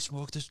 Corey,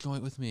 smoke this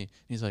joint with me. And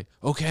he's like,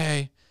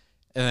 okay.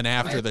 And then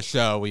after the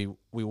show,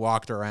 we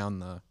walked around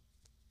the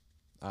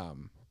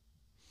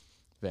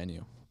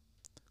venue.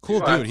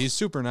 Cool dude. He's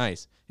super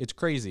nice. It's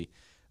crazy.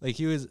 Like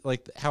he was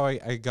like how I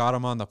got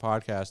him on the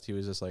podcast. He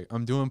was just like,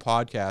 I'm doing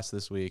podcasts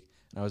this week.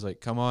 And I was like,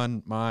 come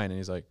on mine. And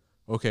he's like,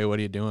 okay, what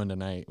are you doing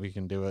tonight? We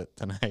can do it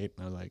tonight.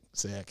 And I was like,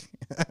 sick.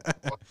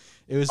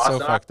 It was so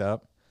fucked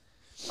up.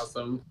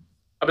 Awesome.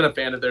 I've been a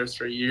fan of theirs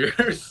for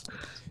years.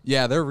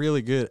 Yeah, they're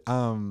really good.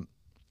 One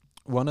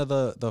of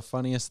the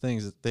funniest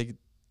things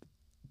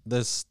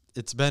it's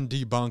been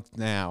debunked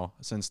now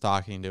since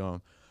talking to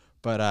him,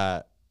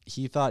 but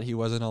he thought he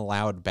wasn't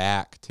allowed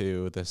back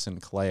to the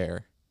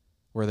Sinclair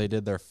where they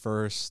did their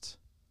first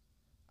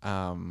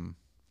what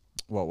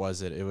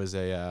was it? It was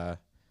a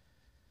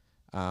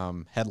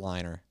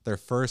headliner. Their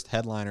first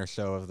headliner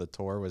show of the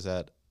tour was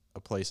at a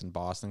place in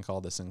Boston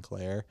called the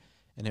Sinclair,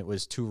 and it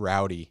was too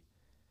rowdy.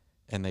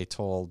 And they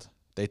told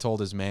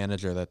his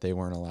manager that they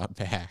weren't allowed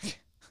back.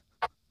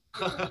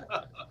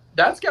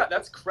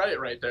 That's credit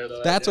right there,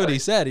 though. That's what he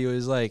said. He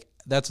was like,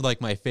 "That's like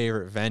my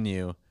favorite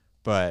venue,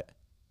 but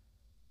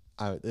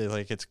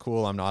it's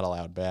cool. I'm not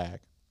allowed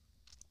back."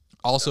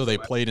 Also, they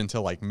played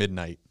until like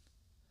midnight.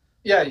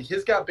 Yeah,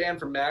 his got banned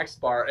from Max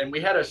Bar, and we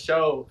had a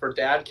show for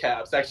Dad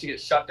Caps actually get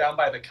shut down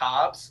by the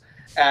cops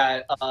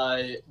at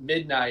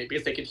midnight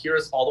because they could hear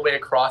us all the way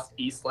across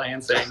East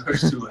Lansing.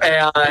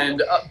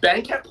 And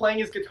Ben kept playing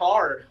his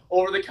guitar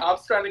over the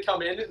cops trying to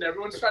come in, and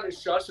everyone's trying to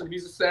shush him.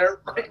 He's just there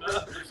like,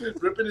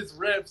 ripping his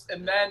rips.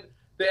 And then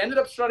They ended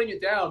up shutting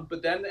it down,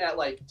 but then at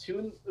like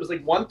it was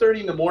like 1:30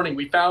 in the morning,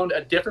 we found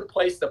a different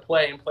place to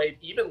play and played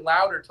even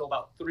louder till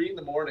about 3 in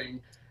the morning,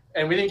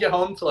 and we didn't get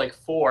home till like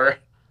 4.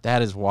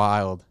 That is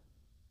wild.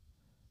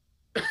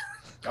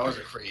 That was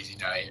a crazy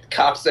night.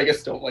 Cops, I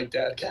guess, don't like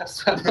dad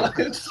caps that much.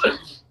 Just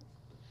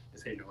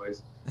hate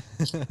noise.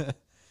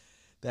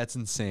 That's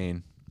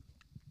insane.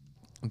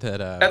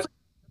 That's an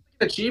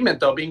achievement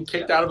though, being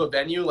kicked out of a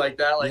venue like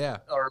that, like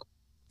or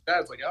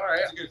that's like all right.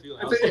 That's a good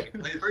feeling. I was like,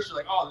 at first you're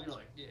like, oh, and you're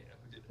like, yeah,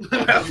 we did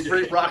it. That's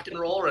great rock and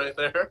roll right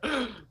there.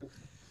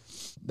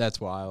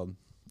 That's wild.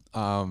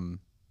 Yeah,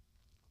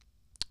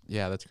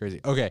 that's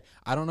crazy. Okay,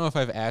 I don't know if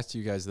I've asked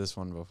you guys this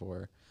one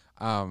before.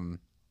 So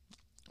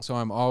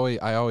I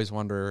always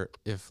wonder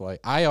if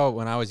like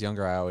when I was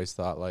younger, I always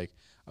thought like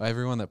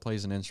everyone that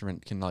plays an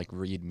instrument can like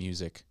read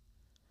music.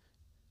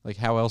 Like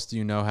how else do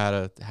you know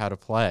how to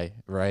play,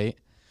 right?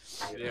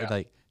 Yeah.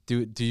 Like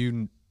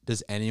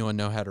does anyone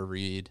know how to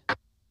read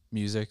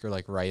music or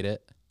like write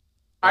it?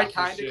 I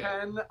kind of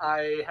can.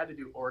 I had to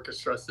do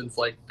orchestra since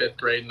like 5th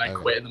grade, and I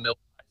quit in the middle of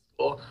high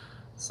school,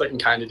 so I can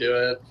kind of do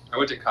it. I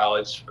went to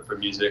college for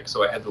music,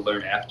 so I had to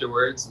learn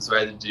afterwards, and so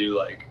I had to do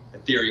like a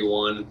theory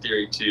 1 and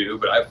theory 2,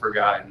 but I've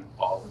forgotten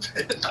all of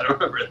it. I don't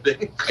remember a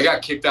thing. I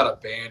got kicked out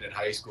of band in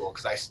higy school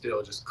because I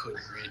still just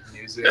couldn't read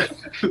music.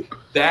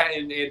 that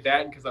and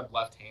because I'm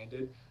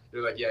left-handed.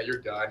 They're like, yeah, you're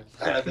done.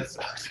 That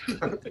sucks.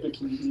 Can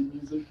you read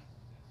music?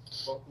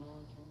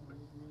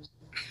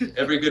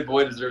 Every good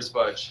boy deserves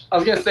fudge. I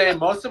was gonna say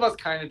most of us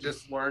kind of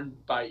just learn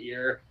by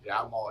ear.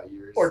 Yeah, I'm all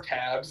ears. Or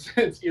tabs.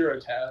 It's ear or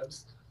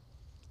tabs.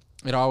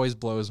 It always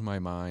blows my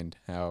mind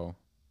how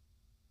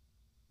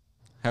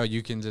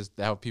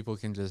people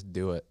can just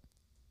do it.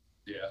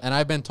 Yeah. And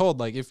I've been told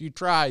like if you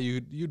try,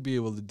 you'd be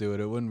able to do it.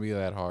 It wouldn't be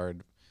that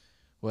hard.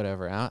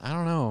 Whatever. I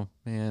don't know,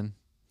 man.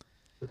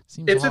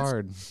 Seems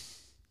hard.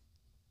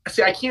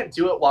 See, I can't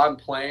do it while I'm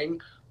playing.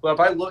 But if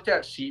I looked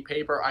at sheet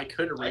paper, I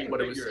could read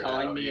what it was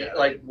telling me,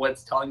 like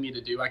what's telling me to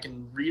do. I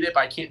can read it, but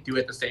I can't do it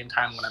at the same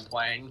time when I'm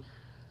playing.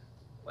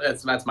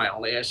 That's my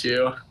only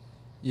issue.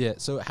 Yeah.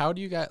 So how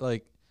do you got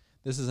like?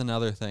 This is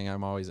another thing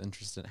I'm always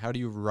interested in. How do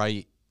you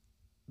write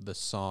the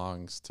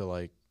songs to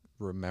like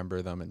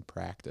remember them and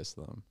practice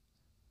them?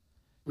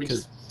 We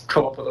just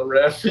come up with a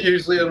riff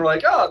usually, and we're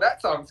like, "Oh,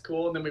 that sounds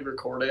cool," and then we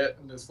record it,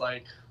 and it's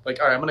like, all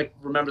right, I'm gonna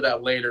remember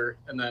that later,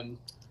 and then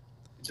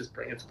just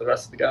bring it to the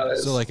rest of the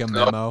guys. So like a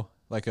memo.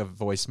 Like a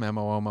voice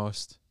memo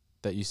almost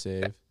that you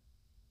save.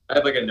 I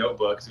have like a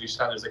notebook, so each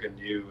time there's like a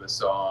new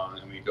song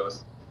and we go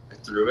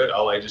through it,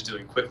 I'll like just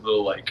doing quick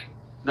little like,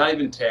 not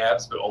even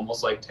tabs, but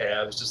almost like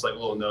tabs, just like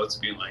little notes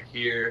being like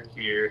here,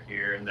 here,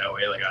 here, and that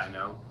way like I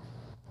know.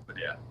 But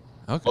yeah.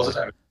 Okay. Most of the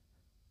time,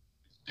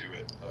 do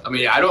it. I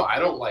mean, I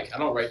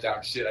don't write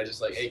down shit. I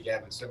just like, hey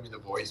Gavin, send me the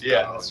voice.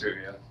 Yeah, that's true.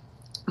 Yeah.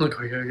 Look,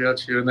 I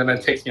got you, and then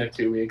it takes me like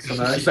 2 weeks, and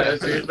then I send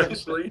it to you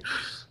eventually.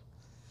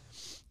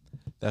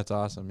 That's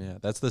awesome. Yeah,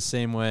 that's the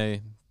same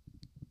way.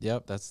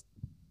 Yep, that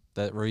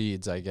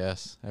reads. I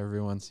guess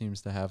everyone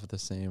seems to have the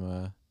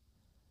same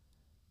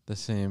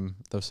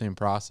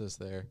process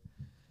there.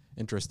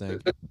 Interesting.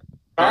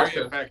 Very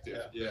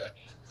effective. Yeah.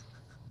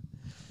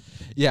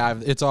 Yeah,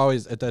 that's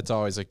always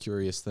a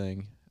curious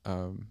thing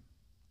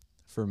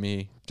for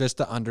me, just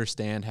to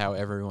understand how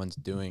everyone's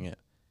doing it,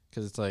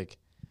 because it's like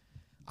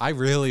I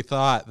really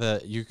thought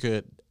that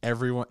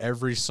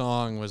every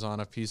song was on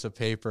a piece of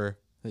paper.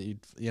 That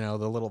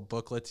the little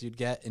booklets you'd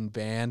get in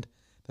band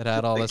that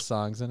had all the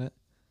songs in it.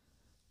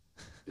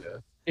 Yeah.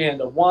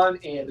 And a 1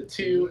 and a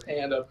 2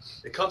 and a.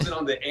 It comes in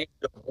on the end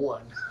of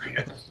 1.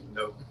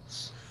 No.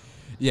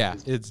 Yeah,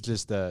 it's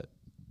just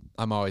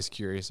I'm always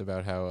curious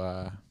about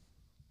how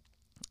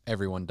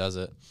everyone does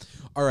it.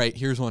 All right,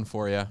 here's one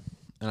for you,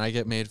 and I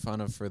get made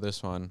fun of for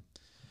this one.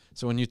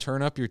 So when you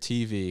turn up your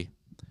TV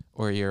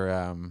or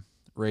your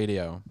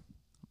radio,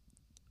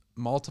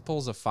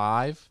 multiples of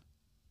 5.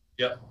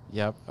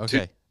 Yep.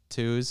 Okay.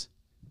 Twos.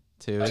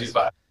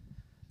 5.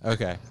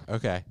 Okay.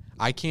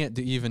 I can't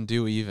even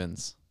do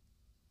evens.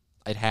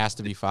 It has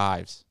to be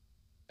 5s.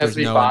 There's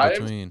no fives?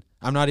 in between.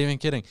 I'm not even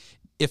kidding.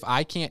 If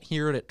I can't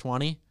hear it at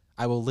 20,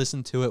 I will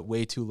listen to it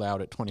way too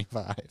loud at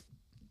 25.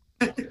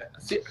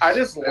 See, I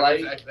just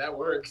that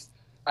works.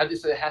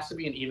 it has to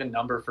be an even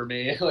number for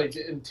me. Like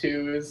in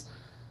 2s,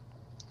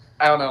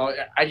 I don't know.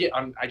 I get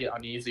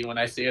uneasy when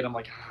I see it. I'm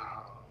like,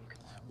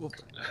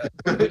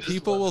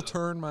 People will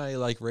turn my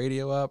like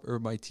radio up or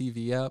my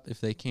TV up if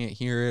they can't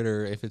hear it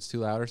or if it's too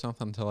loud or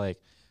something to like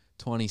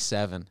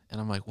 27,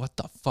 and I'm like, what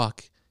the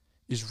fuck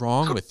is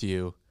wrong with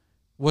you?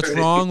 What's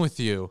wrong with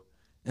you?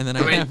 And then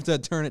I have to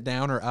turn it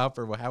down or up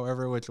or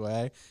however which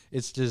way.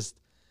 It's just,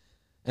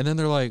 and then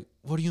they're like,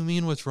 what do you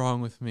mean what's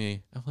wrong with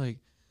me? I'm like,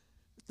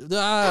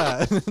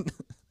 ah.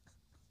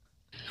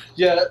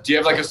 Yeah. Do you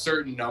have like a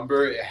certain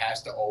number it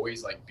has to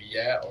always like be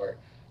at, or?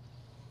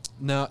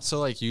 No, so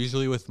like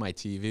usually with my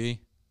TV,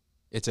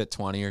 it's at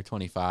 20 or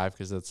 25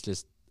 because that's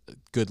just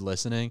good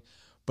listening.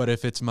 But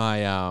if it's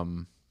my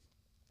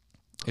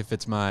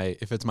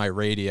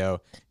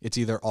radio, it's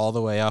either all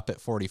the way up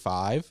at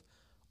 45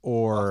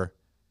 or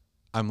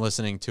I'm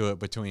listening to it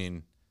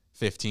between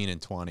 15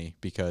 and 20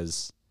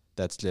 because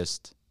that's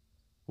just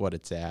what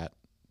it's at.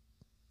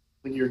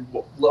 When you're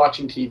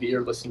watching TV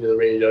or listening to the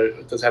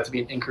radio, does it have to be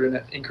in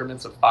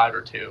increments of 5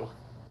 or 2?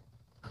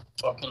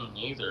 Fucking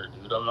neither,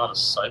 dude. I'm not a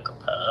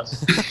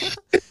psychopath.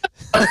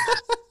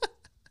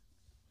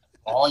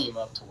 Volume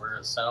up to where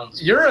it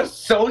sounds. You're a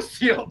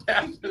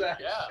sociopath for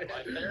that. Yeah, shit.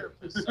 my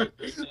therapist said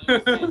the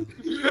same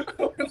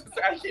thing.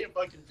 I can't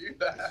fucking do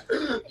that.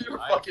 You're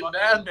a I fucking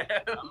madman.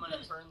 I'm gonna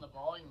turn the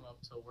volume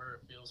up to where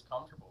it feels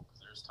comfortable.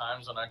 Because there's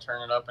times when I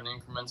turn it up in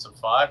increments of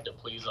 5 to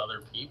please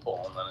other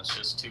people, and then it's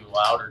just too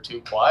loud or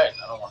too quiet.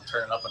 I don't want to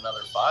turn it up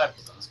another 5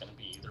 because then it's gonna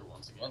be either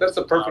once again. That's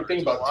the too perfect loud or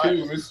thing too about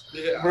quiet. twos.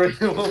 Yeah. Where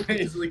you're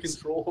easily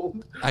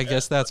controlled. I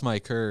guess that's my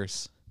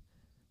curse.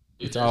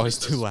 Dude, It's there's always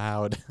just too this-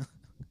 loud.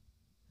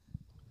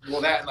 Well,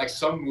 that and like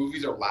some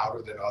movies are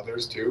louder than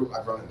others too.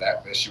 I've run into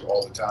that issue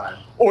all the time.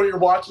 Or you're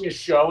watching a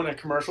show and a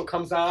commercial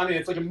comes on and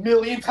it's like a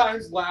million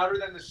times louder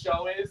than the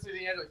show is. And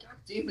the end, like, God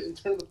damn it, and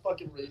turn the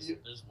fucking radio.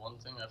 There's one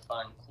thing I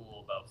find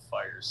cool about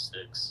Fire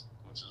Sticks,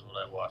 which is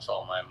what I watch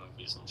all my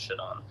movies and shit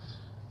on.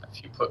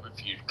 If you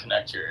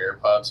connect your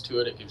AirPods to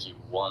it, it gives you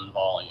one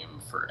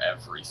volume for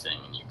everything,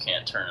 and you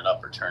can't turn it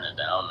up or turn it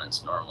down. And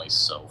it's normally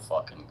so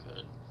fucking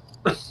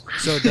good.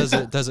 So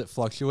does it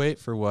fluctuate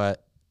for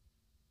what?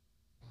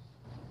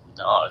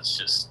 No, it's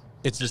just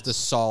It's just a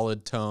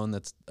solid tone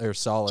or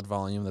solid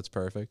volume that's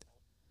perfect.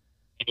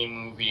 any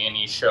movie,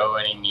 any show,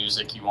 any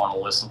music you want to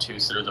listen to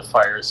through the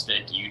Fire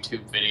Stick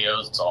YouTube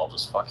videos. It's all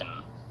just fucking.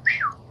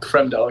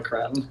 Creme de la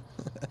creme.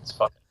 It's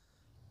fucking.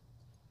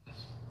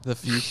 The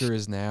future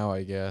is now,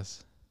 I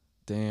guess.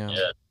 Damn.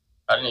 Yeah,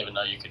 I didn't even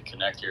know you could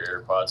connect your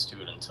AirPods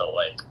to it until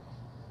like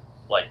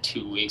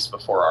 2 weeks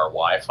before our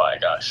Wi-Fi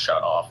got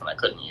shut off and I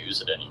couldn't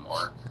use it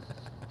anymore.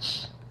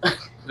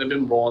 I've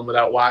been rolling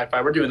without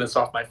Wi-Fi. We're doing this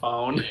off my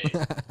phone. Hey,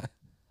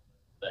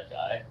 that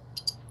guy.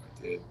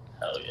 I did.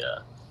 Hell yeah.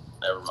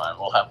 Never mind.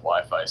 We'll have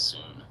Wi-Fi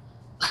soon.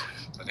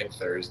 I think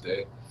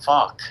Thursday.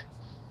 Fuck.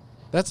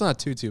 That's not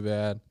too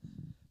bad.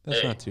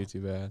 That's Hey. not too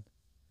bad.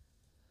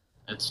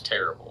 It's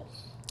terrible.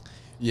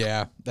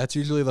 Yeah, that's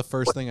usually the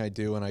first thing I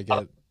do when I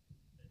get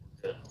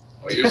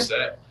Oh, you're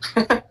set.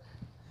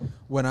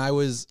 when I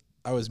was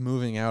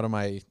moving out of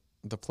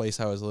the place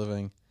I was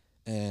living,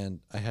 and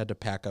I had to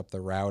pack up the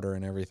router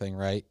and everything,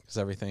 right? Because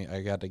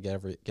I got to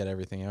get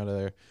everything out of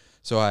there.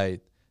 So I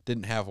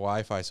didn't have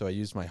Wi-Fi, so I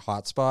used my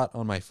hotspot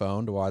on my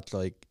phone to watch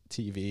like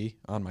TV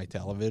on my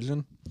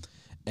television,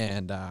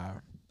 and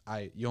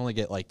you only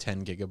get like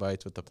 10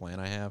 gigabytes with the plan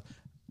I have.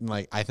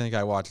 Like I think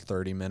I watched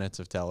 30 minutes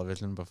of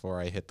television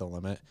before I hit the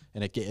limit,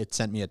 and it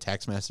sent me a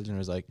text message and it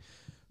was like,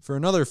 for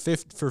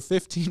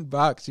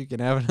 $15 you can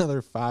have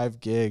another 5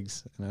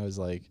 gigs, and I was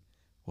like,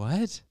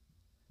 what?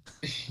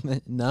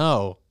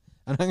 No,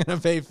 I'm not gonna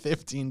pay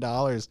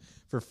 $15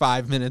 for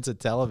 5 minutes of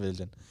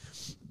television.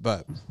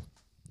 But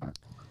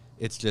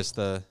it's just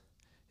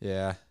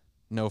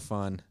no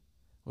fun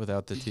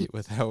without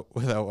without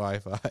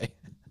Wi-Fi.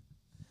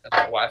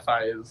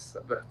 Wi-Fi is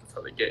that's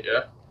how they get you.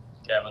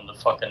 Gavin, the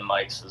fucking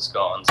mics is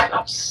gone, so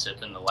I'm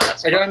sipping the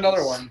last. I got fucking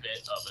another one.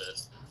 Bit of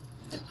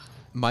it.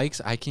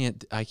 Mike's I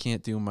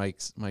can't do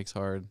Mike's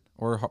hard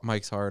or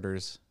Mike's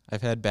harders.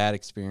 I've had bad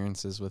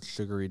experiences with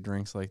sugary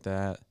drinks like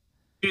that.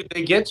 Dude,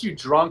 they get you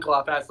drunk a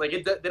lot fast. Like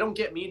they don't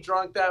get me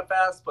drunk that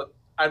fast, but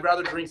I'd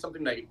rather drink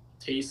something that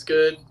tastes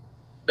good.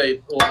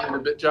 They will do a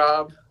bit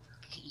job.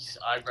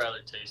 I'd rather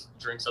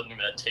drink something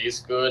that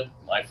tastes good.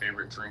 My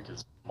favorite drink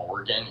is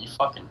Morgan. You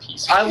fucking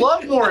piece of I shit.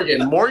 love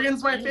Morgan.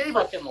 Morgan's my You favorite.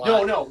 fucking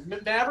lie. No,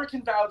 Maverick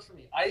can vouch for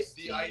me. Iced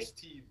The tea, iced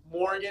tea.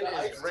 Morgan The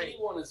is iced great.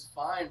 tea one is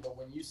fine, but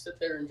when you sit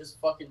there and just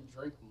fucking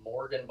drink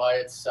Morgan by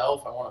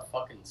itself, I want to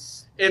fucking.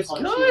 It's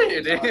punch good. you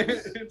in the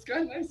nuts. It's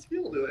got a nice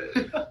feel to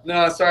it.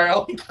 No, sorry,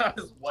 all we got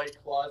is White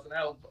Claws, and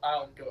I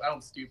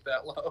don't stoop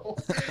that low.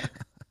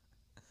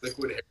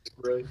 Liquid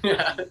hairspray.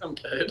 Yeah, I'm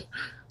good.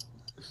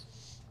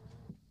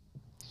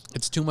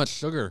 It's too much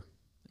sugar.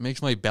 It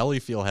makes my belly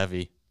feel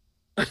heavy.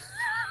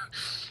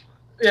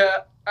 Yeah,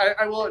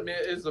 I will admit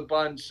it is a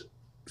bunch.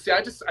 See,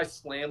 I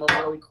slam them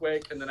really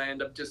quick, and then I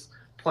end up just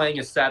playing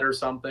a set or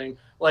something.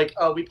 Like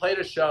we played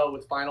a show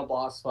with Final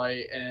Boss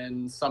Fight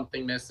and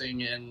Something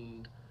Missing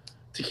and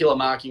Tequila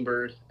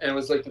Mockingbird, and it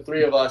was like the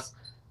three of us,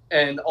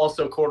 and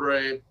also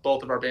Corduroy.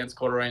 Both of our bands,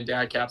 Corduroy and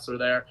Dad Caps, were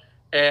there.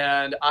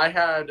 And I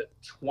had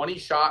 20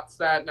 shots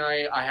that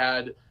night. I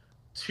had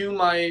 2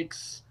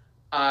 mics.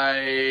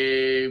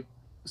 I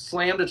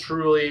slammed a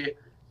Truly,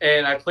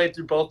 and I played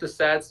through both the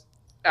sets.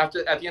 At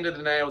the end of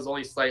the night, I was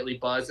only slightly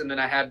buzzed, and then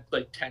I had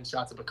like 10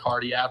 shots of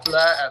Bacardi after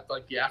that at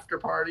like the after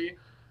party.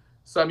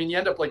 So I mean, you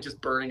end up like just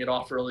burning it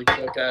off really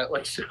quick at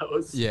like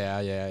shows.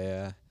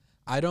 Yeah.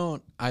 I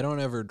don't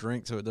ever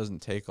drink, so it doesn't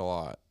take a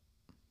lot.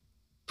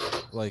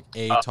 Like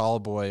a tall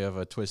boy of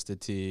a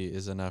Twisted Tea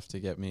is enough to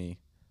get me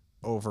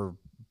over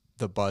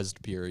the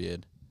buzzed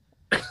period.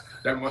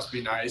 That must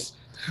be nice.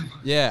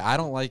 Yeah, I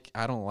don't like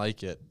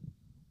it.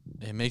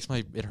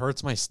 It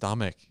hurts my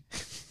stomach.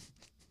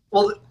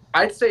 Well,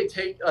 I'd say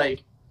I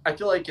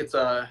feel like it's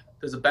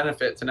there's a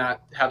benefit to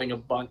not having a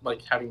bunch,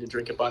 like having to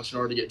drink a bunch in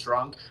order to get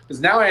drunk.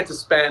 Because now I have to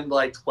spend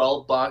like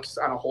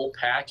 $12 on a whole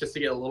pack just to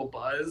get a little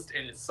buzzed,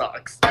 and it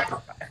sucks.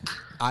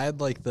 I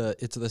had like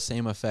it's the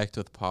same effect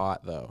with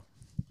pot though.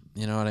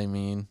 You know what I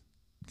mean?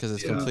 Because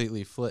it's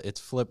completely it's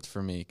flipped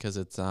for me because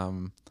it's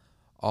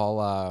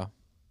all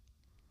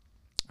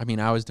I mean,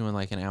 I was doing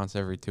like an ounce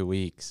every 2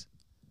 weeks.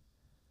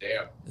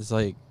 Damn. It's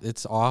like,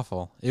 it's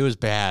awful. It was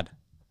bad.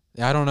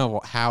 I don't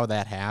know how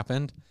that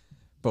happened,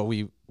 but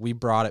we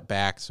brought it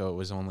back so it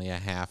was only a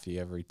halfie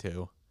every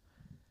 2.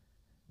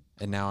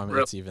 And now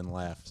it's even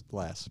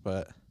less,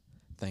 but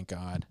thank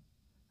God.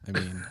 I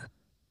mean,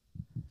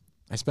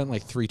 I spent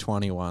like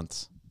 $320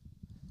 once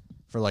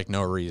for like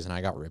no reason.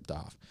 I got ripped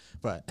off,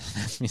 but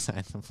that's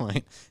beside the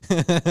point.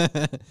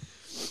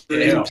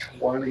 $320,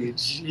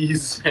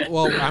 jeez.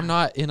 Well, I'm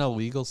not in a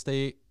legal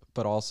state,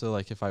 but also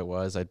like if I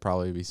was, I'd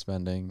probably be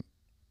spending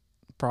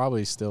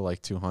still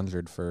like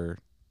 $200 for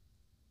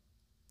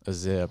a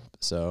zip.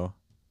 So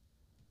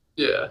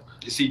yeah,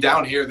 you see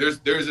down here, there's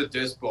a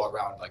dispo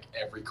around like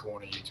every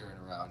corner you turn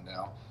around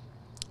now.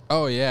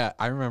 Oh yeah,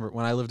 I remember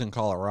when I lived in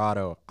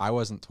Colorado, I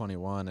wasn't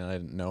 21 and I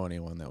didn't know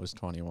anyone that was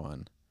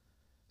 21,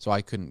 so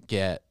I couldn't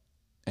get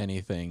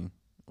anything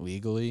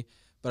legally.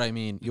 But I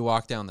mean, you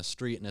walk down the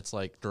street and it's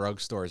like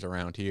drugstores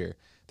around here.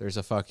 There's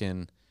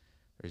one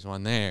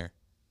there,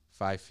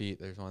 5 feet.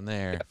 There's one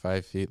there,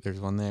 5 feet.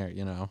 There's one there.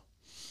 You know.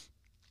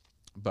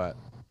 But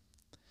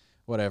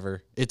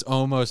whatever.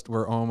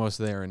 We're almost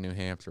there in New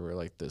Hampshire. We're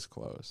like this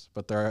close.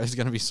 But it's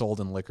going to be sold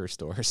in liquor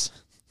stores.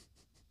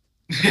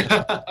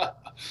 The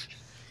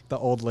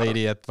old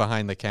lady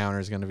behind the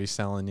counter is going to be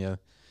selling you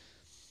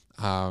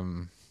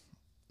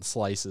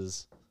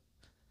slices.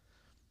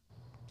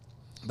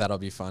 That'll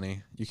be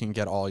funny. You can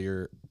get all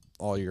your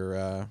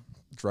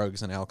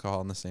drugs and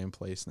alcohol in the same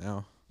place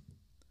now.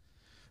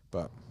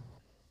 But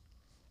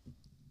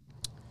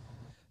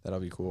that'll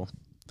be cool.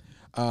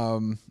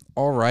 All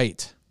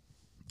right.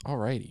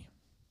 Alrighty.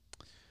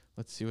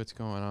 Let's see what's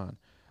going on.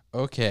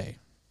 Okay.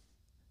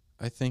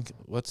 I think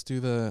let's do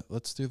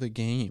the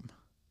game.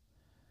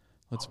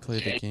 Let's play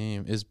the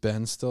game. Is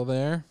Ben still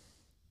there?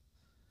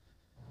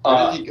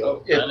 Where did he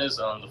go? Ben is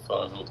on the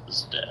phone with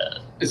his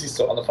dad. Is he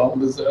still on the phone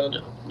with his dad?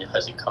 Yeah.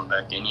 Has he come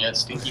back in yet,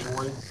 Stinky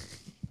Boy?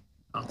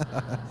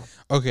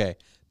 Okay,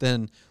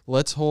 then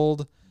let's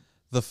hold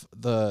let's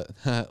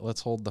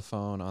hold the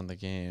phone on the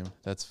game.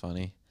 That's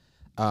funny.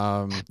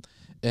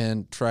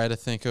 And try to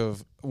think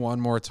of one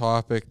more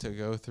topic to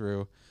go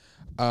through.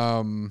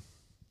 Are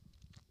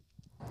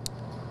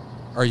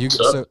you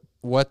so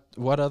what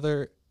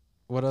other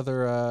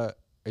are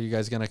you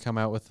guys gonna come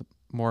out with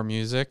more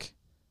music?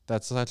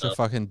 That's such a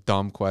fucking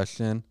dumb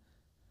question.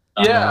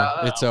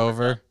 Yeah, it's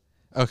over.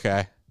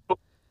 Okay.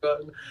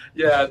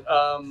 Yeah,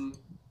 I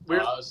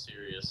was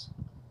serious.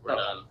 We're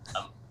done.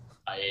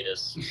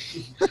 Hiatus.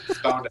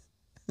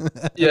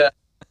 Yeah.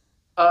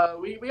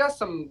 We got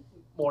some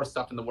more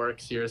stuff in the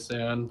works here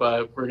soon,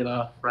 but we're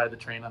gonna ride the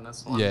train on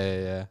this one.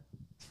 Yeah.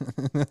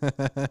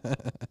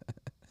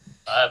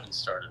 I haven't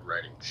started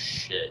writing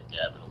shit,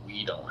 Gavin.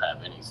 We don't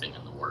have anything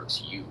in the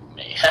works. You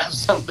may have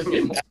something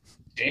in the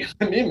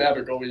Me and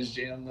Maverick always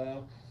jam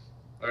though.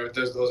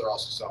 Those are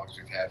also songs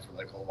we've had for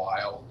like a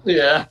while.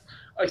 Yeah,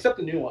 except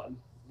the new one,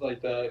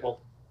 like the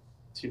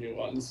 2 new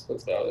ones.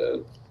 That's about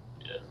it.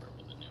 Yeah, I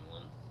remember the new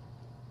one.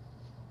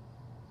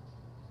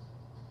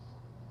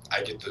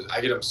 I get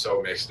them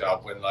so mixed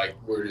up when like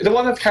we're the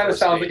one that kind of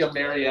sounds like a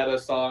Marietta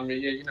song. But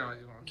yeah, you know what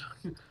I'm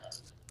talking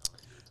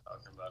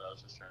about. I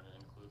was just trying to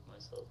include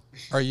myself.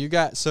 Are you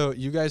guys? So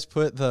you guys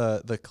put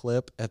the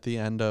clip at the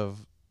end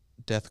of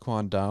Death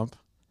Quan Dump.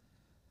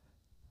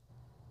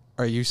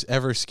 Are you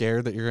ever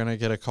scared that you're gonna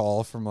get a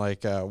call from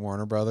like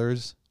Warner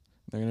Brothers?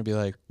 They're gonna be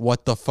like,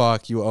 "What the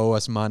fuck? You owe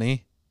us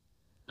money."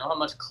 You know how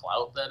much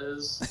clout that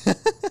is?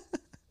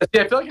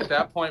 Yeah, I feel like at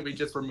that point we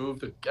just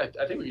removed I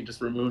think we can just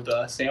remove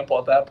the sample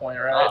at that point,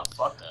 right? Oh,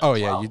 fuck that. Oh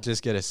yeah, you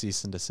just get a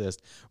cease and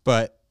desist.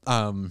 But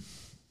I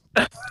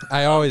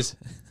always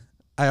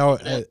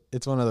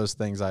it's one of those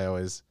things I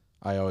always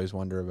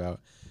wonder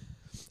about.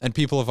 And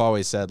people have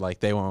always said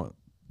like they're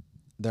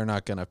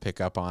not gonna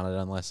pick up on it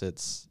unless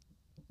it's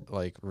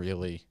like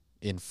really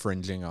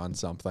infringing on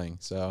something.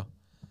 So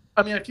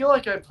I mean, I feel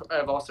like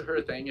I've also heard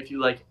a thing, if you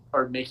like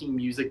are making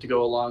music to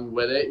go along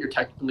with it, you're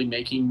technically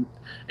making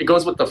it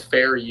goes with the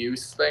fair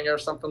use thing or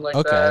something like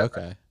that.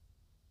 Okay.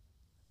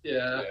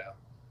 Yeah.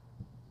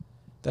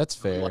 That's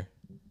fair.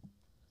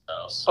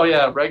 Oh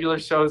yeah, regular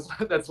shows,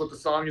 that's what the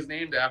song is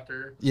named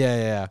after.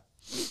 Yeah.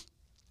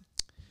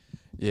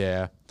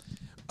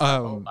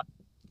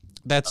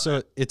 That's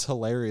so it's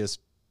hilarious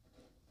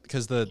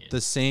because the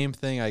same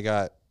thing I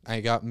got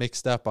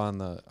mixed up on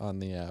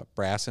the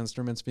brass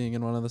instruments being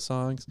in one of the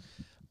songs.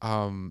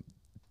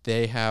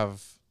 They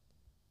have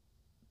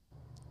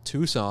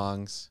 2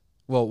 songs.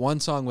 Well, one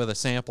song with a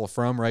sample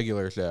from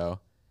Regular Show,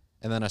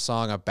 and then a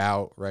song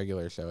about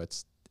Regular Show.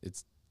 It's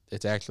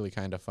actually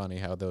kind of funny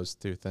how those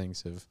 2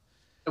 things have.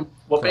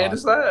 What band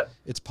is that?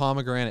 It's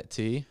Pomegranate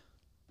Tea.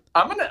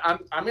 I'm gonna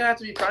have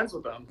to be friends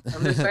with them.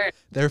 I'm just saying.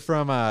 They're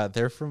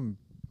from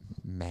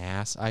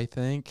Mass, I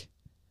think,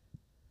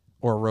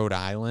 or Rhode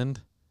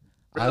Island.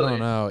 Really? I don't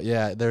know.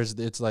 Yeah,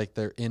 it's like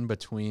they're in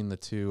between the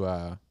two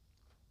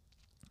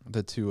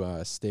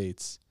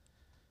states.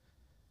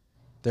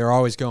 They're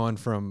always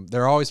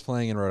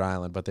playing in Rhode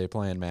Island, but they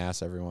play in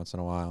Mass every once in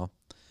a while.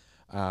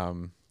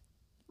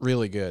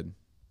 Really good.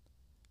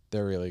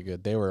 They're really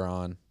good. They were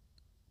on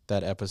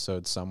that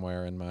episode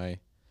somewhere in my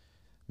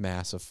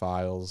massive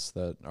files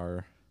that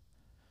are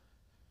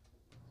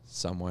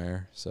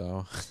somewhere.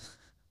 So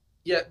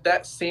Yeah,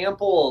 that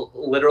sample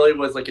literally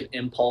was like an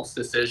impulse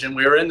decision.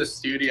 We were in the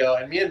studio,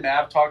 and me and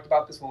Mav talked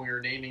about this when we were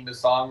naming the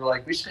song. We're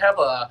like, we should have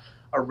a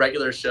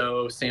regular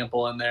show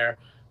sample in there.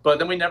 But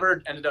then we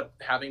never ended up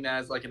having that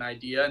as like an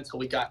idea until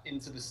we got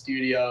into the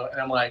studio. And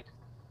I'm like,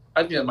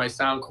 I think that might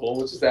sound cool.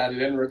 We'll just add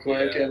it in real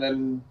quick. Yeah. And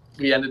then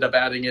we ended up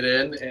adding it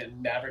in,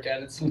 and Maverick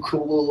added some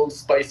cool little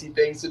spicy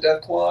things to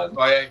Death Quad.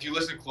 Oh, yeah, if you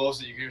listen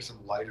closely, you can hear some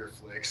lighter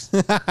flicks.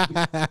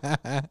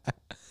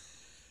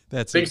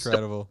 That's Big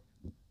incredible.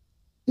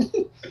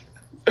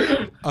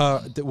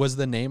 Was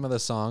the name of the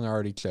song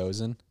already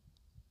chosen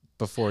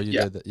before you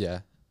did that? Yeah.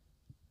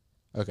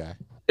 Okay.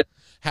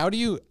 How do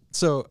you?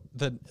 So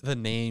the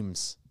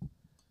names.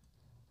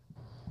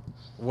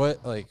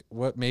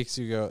 What makes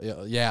you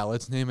go? Yeah,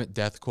 let's name it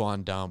Death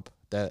Quan Dump.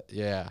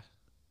 Yeah.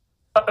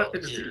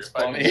 It's Here, just if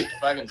I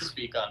funny. can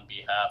speak on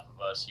behalf of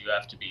us, you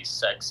have to be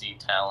sexy,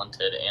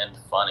 talented, and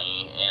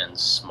funny, and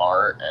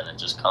smart, and it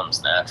just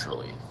comes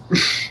naturally.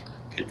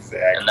 Exactly.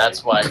 And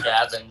that's why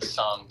Gavin's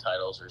song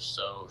titles are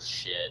so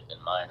shit, and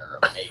mine are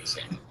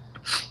amazing.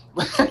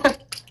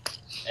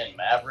 And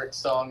Maverick's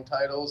song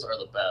titles are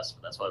the best,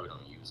 but that's why we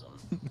don't use them.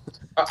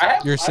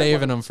 You're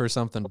saving them for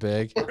something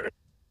big.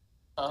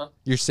 Huh?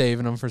 You're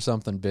saving them for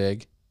something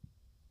big.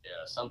 Yeah,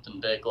 something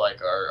big like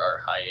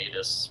our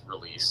hiatus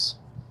release.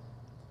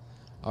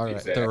 All right,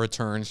 Exactly. the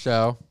return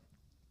show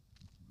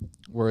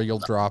where you'll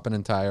drop an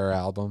entire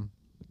album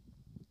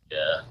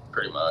Yeah,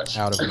 pretty much.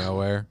 out of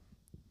nowhere.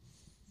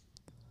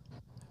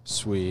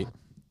 Sweet.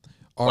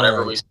 All Whenever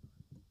right. we make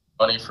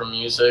money from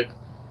music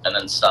and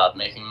then stop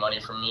making money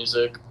from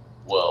music,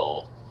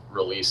 we'll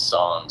release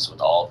songs with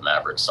all of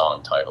Maverick's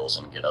song titles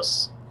and get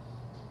us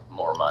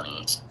more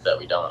money that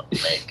we don't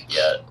make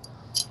yet.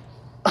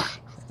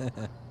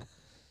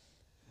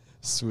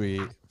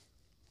 Sweet.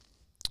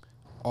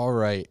 All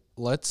right,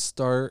 let's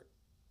start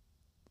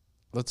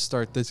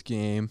this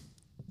game.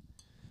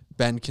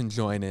 Ben can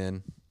join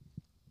in.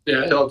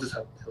 Yeah, he'll just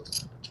have to join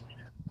in.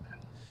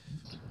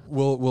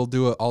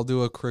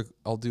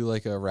 I'll do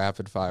like a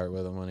rapid fire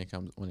with him when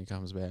he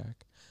comes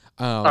back.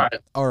 right.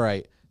 All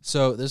right.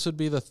 So this would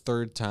be the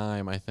third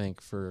time I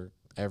think for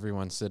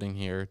everyone sitting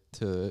here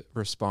to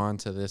respond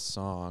to this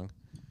song.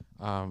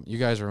 You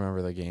guys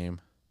remember the game?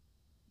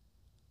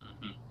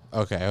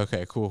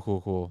 Okay.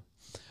 Cool.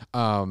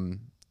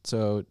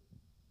 So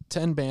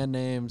 10 band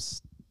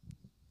names.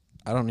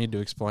 I don't need to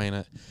explain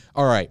it.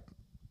 All right.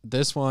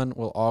 This one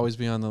will always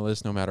be on the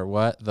list no matter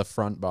what. The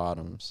Front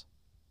Bottoms.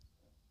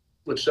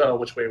 Which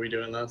way are we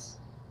doing this?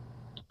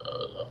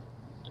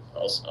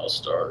 I'll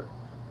start.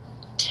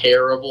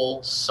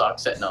 Terrible,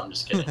 sucks at. No, I'm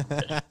just kidding.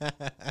 I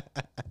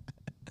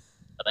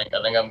think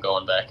I'm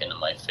going back into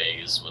my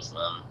phase with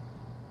them.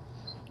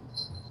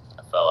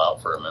 I fell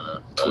out for a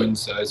minute. But Twin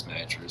size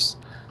mattress.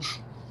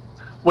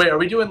 Wait, are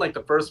we doing like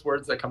the first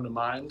words that come to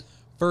mind?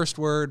 First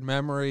word,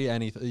 memory,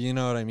 anything. You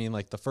know what I mean?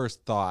 Like the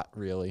first thought,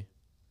 really.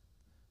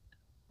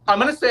 I'm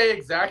gonna say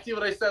exactly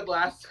what I said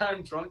last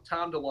time, Drunk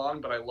Tom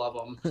DeLonge, but I love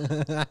him.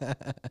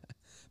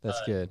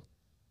 That's good.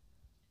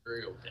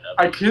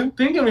 I couldn't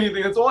think of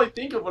anything. That's all I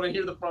think of when I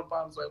hear the Front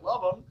Bottoms. I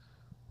love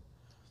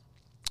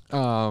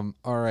them.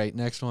 All right,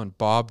 next one,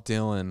 Bob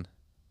Dylan.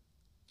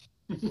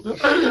 Next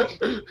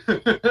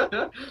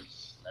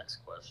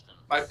question.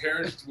 My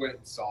parents went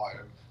and saw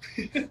him.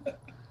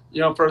 You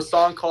know, for a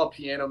song called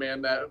Piano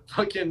Man, that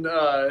fucking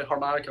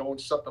harmonica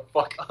won't shut the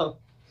fuck up.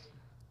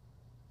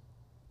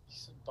 He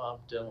said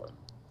Bob Dylan.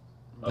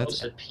 That's-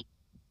 Said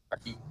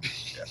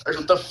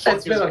what the fuck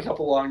It's been a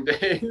couple long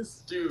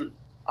days. Dude,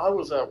 I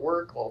was at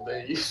work all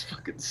day. You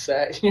fucking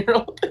sat here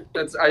all day.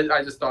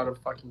 I just thought of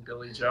fucking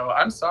Billy Joe.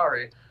 I'm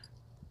sorry.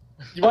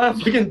 You want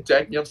to fucking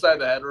deck me upside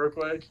the head real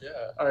quick?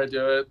 Yeah. All right,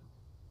 do it.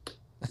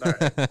 All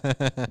right.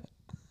 That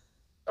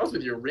was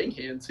with your ring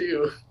hand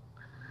too.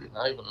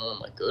 Not even one of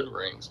my good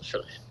rings. I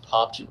should have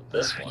popped you with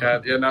this one.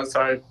 God, yeah, no,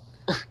 sorry.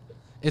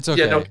 It's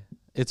okay. Yeah, no-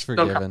 It's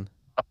forgiven.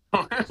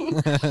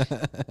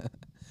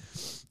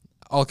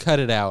 I'll cut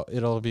it out.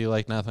 It'll be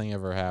like nothing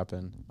ever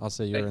happened. I'll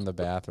say you're in the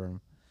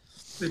bathroom.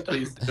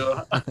 Please do.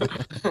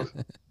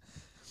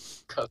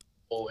 Cut the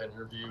whole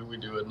interview. We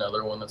do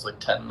another one that's like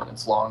 10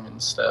 minutes long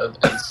instead,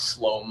 and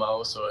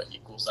slow-mo, so it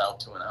equals out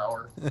to an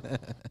hour.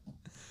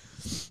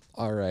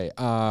 All right.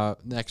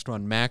 Next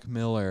one, Mac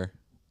Miller.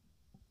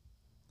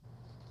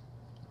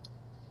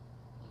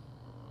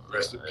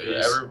 Rest in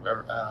peace.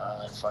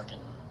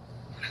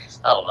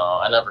 I don't know.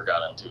 I never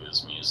got into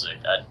his music.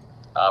 I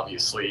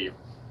obviously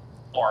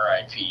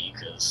R.I.P.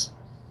 because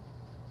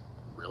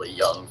really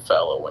young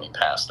fellow when he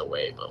passed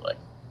away, but like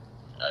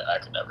I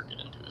could never get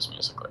into his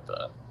music like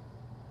that.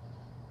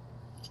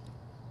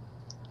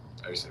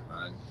 I said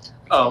mine.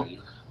 Oh.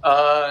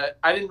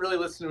 I didn't really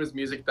listen to his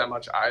music that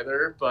much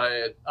either,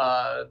 but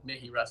may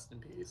he rest in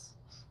peace.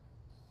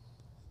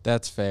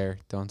 That's fair.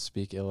 Don't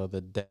speak ill of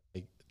the dead.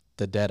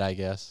 The dead, I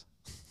guess.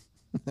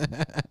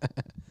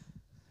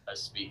 I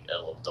speak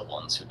ill of the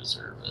ones who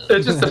deserve it.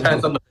 It just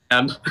depends on the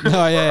band.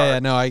 No, yeah.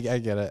 No, I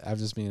get it. I'm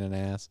just being an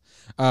ass.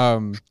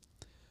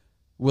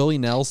 Willie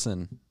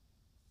Nelson.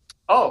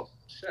 Oh,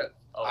 shit.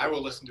 Oh, I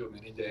will listen to him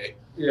any day.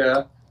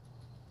 Yeah.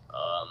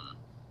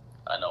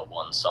 I know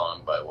one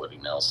song by Woody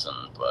Nelson,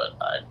 but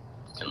I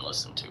can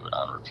listen to it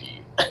on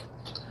repeat.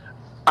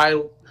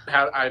 I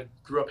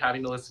grew up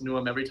having to listen to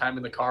him every time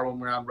in the car when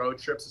we're on road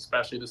trips,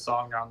 especially the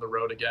song "On the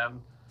Road Again."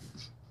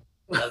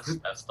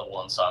 That's the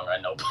one song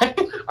I know.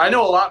 I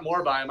know a lot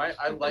more by him. I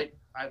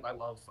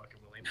love fucking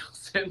Willie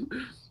Nelson.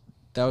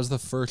 That was the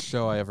first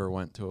show I ever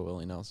went to a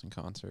Willie Nelson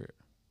concert.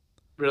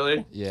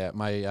 Really? Yeah,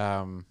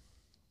 my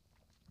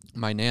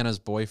Nana's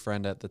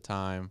boyfriend at the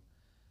time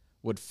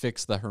would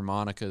fix the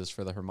harmonicas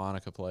for the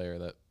harmonica player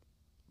that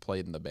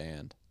played in the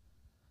band.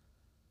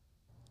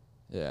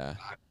 Yeah.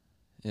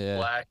 Yeah.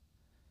 Black.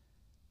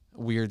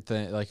 Weird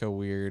thing, like a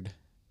weird.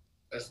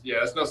 That's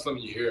not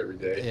something you hear every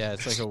day. Yeah,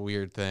 it's like a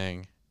weird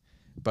thing.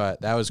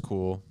 But that was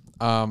cool.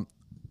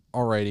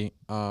 Alrighty.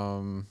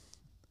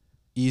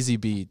 Easy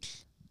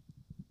Beach.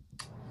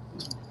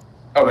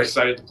 I'm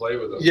excited to play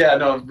with them. Yeah,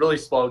 no, really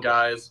slow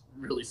guys.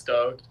 Really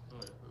stoked.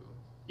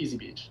 Easy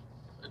Beach.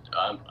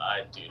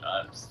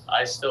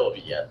 I still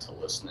have yet to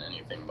listen to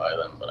anything by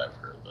them, but I've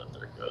heard that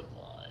they're good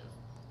live,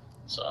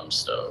 so I'm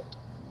stoked.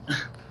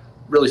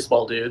 Really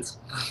small dudes.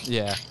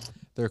 Yeah,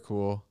 they're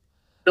cool.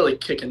 Really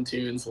kicking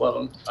tunes. Love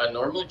them. I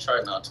normally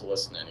try not to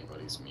listen to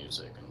anybody's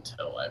music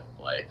until I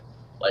like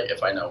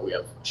if I know we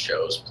have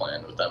shows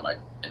planned with them,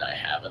 and I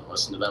haven't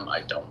listened to them,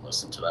 I don't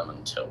listen to them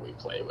until we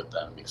play with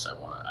them because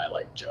I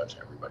like judge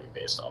everybody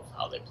based off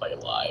how they play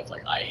live.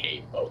 Like I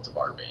hate both of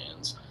our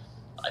bands.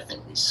 I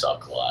think we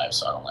suck live,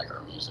 so I don't like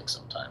our music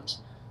sometimes.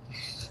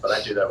 But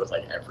I do that with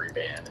like every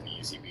band, and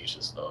Easy Beach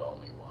is the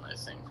only one I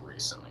think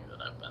recently that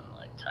I've been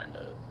like kind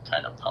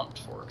of pumped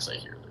for because I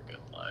hear they're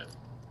good live.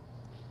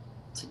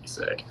 It's gonna be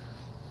sick.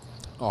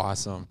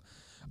 Awesome.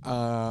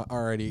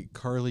 Alrighty,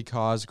 Carly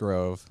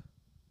Cosgrove.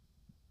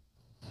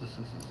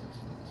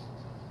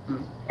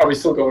 Are we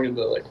still going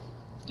into like?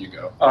 You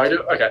go. Oh, I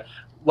do. Okay,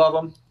 love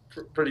them.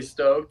 Pretty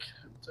stoked.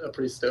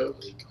 Pretty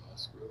stoked.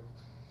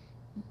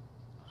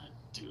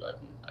 Dude, I've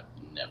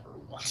never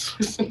once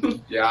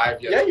listened. Yeah,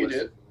 Yeah, you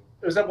did.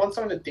 It was that one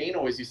song that Dane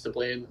always used to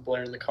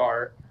blare in the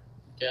car.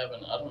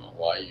 Gavin, I don't know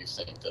why you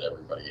think that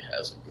everybody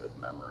has a good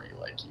memory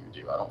like you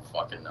do. I don't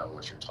fucking know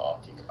what you're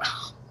talking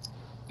about.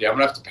 Yeah, I'm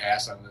gonna have to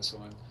pass on this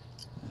one.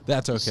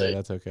 That's okay.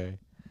 That's okay.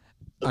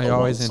 I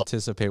always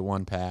anticipate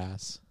one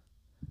pass,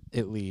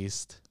 at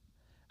least.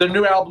 Their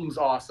new album's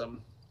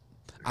awesome.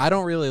 I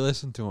don't really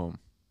listen to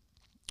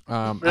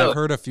them. Really? I've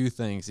heard a few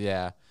things.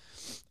 Yeah.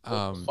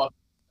 Fuck.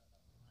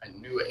 I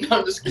knew it. No,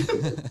 I'm just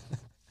kidding.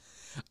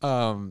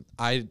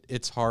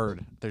 It's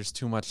hard. There's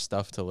too much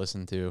stuff to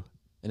listen to,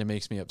 and it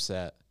makes me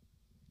upset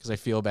because I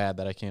feel bad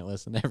that I can't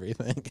listen to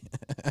everything.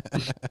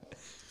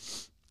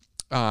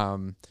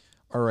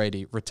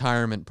 Alrighty,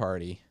 Retirement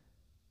Party.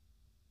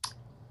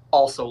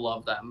 Also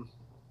love them.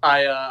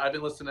 I've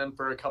been listening to them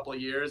for a couple of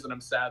years, and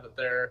I'm sad that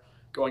they're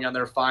going on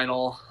their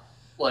final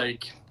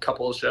like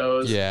couple of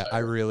shows. Yeah, I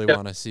really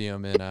want to see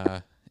them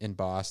in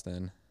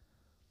Boston.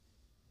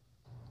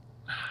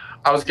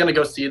 I was gonna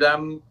go see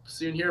them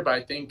soon here, but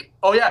I think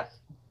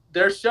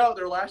their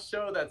last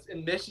show that's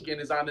in Michigan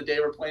is on the day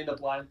we're playing the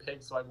Blind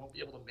Pig, so I won't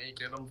be able to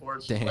make it,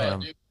 unfortunately.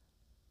 Damn.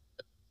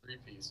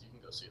 Three-piece, you can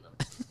go see them.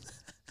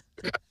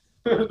 Yeah.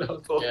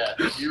 Yeah,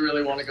 if you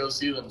really want to go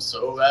see them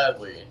so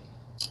badly,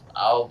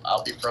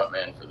 I'll be front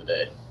man for the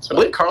day. I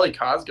believe Carly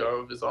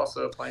Cosgrove is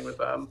also playing with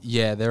them.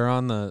 Yeah, they're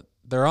on the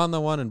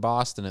one in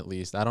Boston at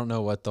least. I don't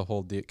know what the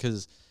whole deal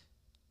because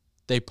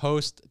they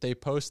post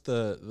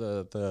the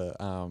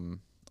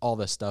all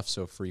this stuff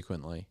so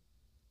frequently,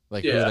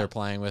 like who they're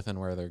playing with and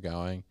where they're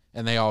going,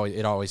 and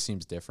it always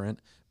seems different,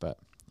 but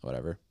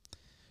whatever.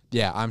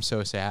 Yeah, I'm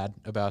so sad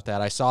about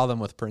that. I saw them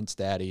with Prince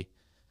Daddy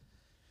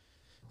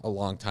a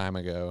long time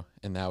ago,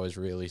 and that was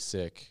really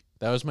sick.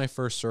 That was my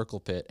first circle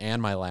pit and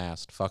my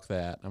last. Fuck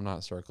that. I'm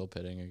not circle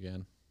pitting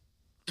again.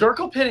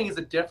 Circle pitting is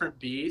a different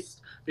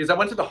beast because I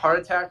went to the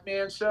Heart Attack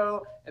Man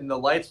show and the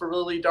lights were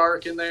really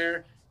dark in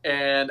there.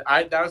 And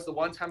that was the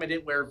one time I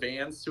didn't wear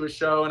Vans to a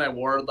show, and I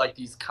wore like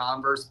these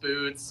Converse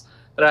boots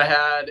that I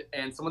had,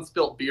 and someone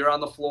spilled beer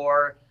on the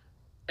floor,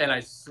 and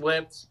I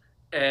slipped,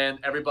 and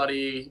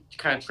everybody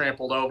kind of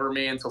trampled over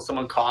me until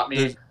someone caught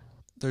me.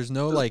 There's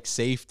no like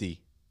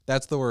safety.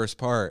 That's the worst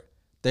part.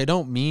 They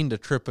don't mean to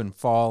trip and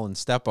fall and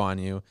step on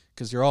you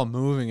because you're all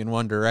moving in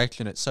one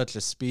direction at such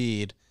a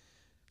speed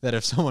that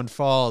if someone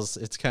falls,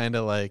 it's kind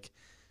of like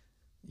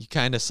you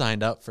kind of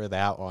signed up for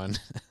that one.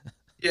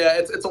 Yeah,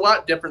 it's a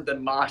lot different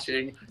than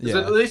moshing. Yeah. So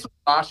at least with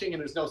moshing, and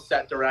there's no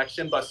set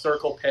direction, but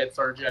circle pits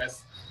are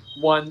just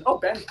one. Oh,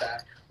 Ben's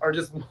back. Are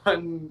just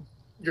one.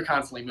 You're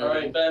constantly moving. All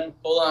right, Ben,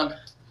 hold on.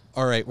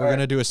 All right, we're going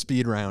to do a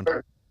speed round.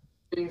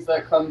 things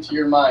that come to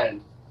your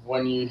mind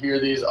when you hear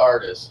these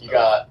artists. You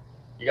got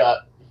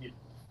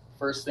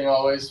first thing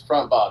always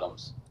front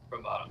bottoms.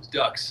 From Bottoms.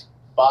 Ducks.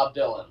 Bob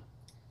Dylan,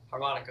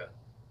 Harmonica.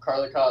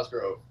 Carly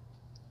Cosgrove,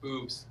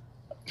 Boobs.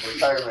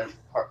 retirement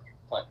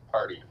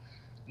party.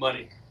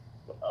 Money.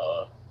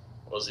 What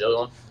was the other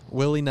one?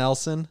 Willie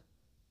Nelson,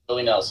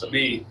 Willie Nelson.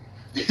 Me.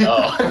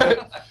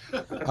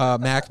 Oh.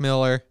 Mac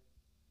Miller,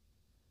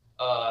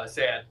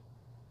 Sad.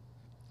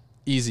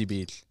 Easy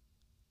Beach.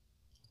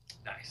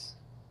 Nice.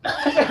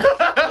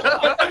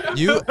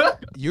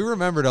 You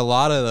remembered a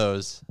lot of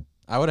those.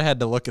 I would have had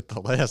to look at the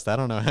list. I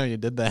don't know how you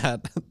did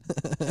that.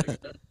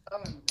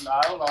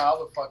 I don't know how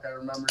the fuck I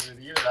remembered it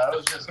either. I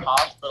was just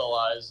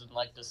hospitalized in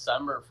like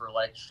December for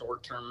like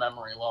short-term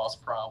memory loss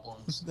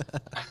problems.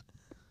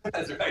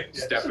 That's right.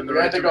 Step in the We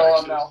right had to direction.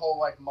 go on that whole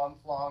like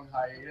month-long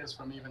hiatus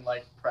from even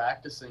like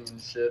practicing and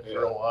shit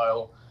for a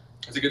while.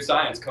 It's a good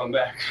science. Come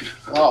back.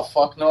 Oh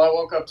fuck no! I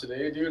woke up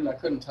today, dude, and I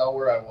couldn't tell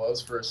where I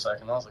was for a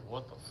second. I was like,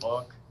 "What the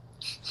fuck?"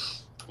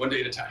 One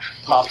day at a time.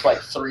 Popped like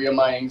 3 of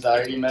my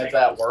anxiety meds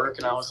at work,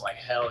 and I was like,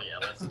 "Hell yeah,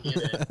 let's get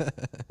it."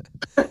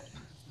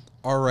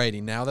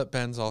 Alrighty, now that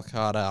Ben's all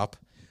caught up,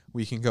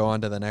 we can go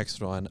on to the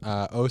next one.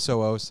 Oso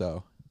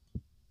Oso.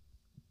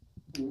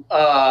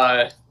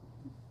 Well,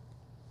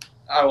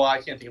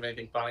 I can't think of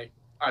anything funny.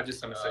 I'm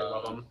just gonna say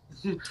love them.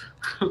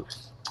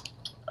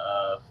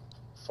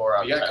 4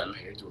 out We of got 10.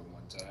 compared to him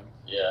one time.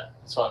 Yeah,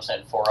 that's what I'm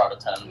saying. 4 out of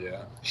 10.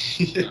 Yeah.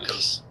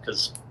 Because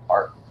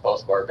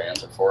both of our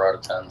bands are 4 out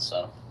of 10.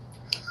 So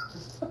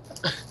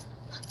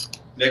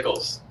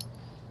Nichols.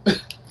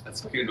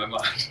 That's fucking in my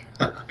mind.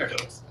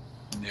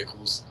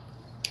 Nichols.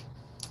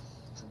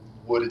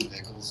 Wooden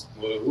nickels.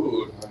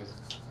 Ooh, nice.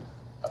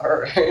 all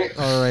right.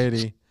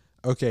 Alrighty.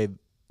 Okay,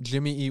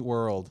 Jimmy Eat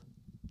World.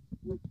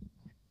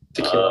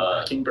 Tequila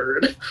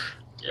Mockingbird.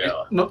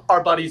 Yeah.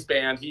 Our buddy's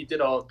band. He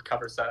did a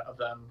cover set of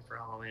them for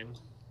Halloween.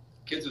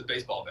 Kids with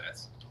baseball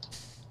bats.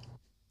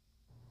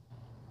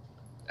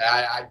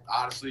 I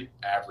honestly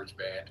average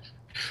band.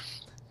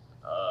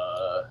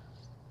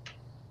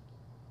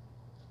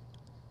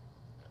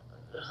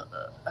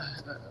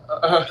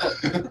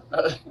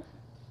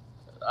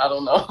 I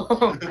don't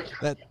know.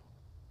 That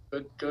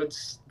good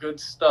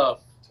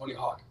stuff. Tony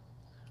Hawk.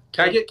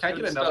 Can I get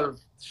Good another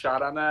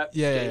shot on that?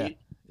 Yeah. Skate?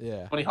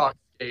 Yeah. Tony Hawk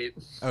Skate.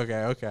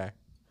 Okay.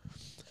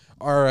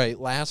 All right,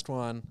 last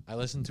one. I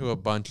listened to a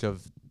bunch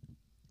of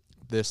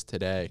this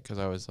today because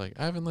I was like,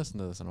 I haven't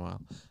listened to this in a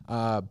while.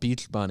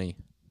 Beach Bunny.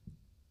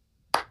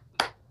 10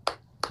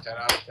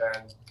 out of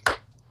 10.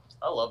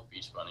 I love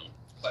Beach Bunny.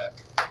 Clap.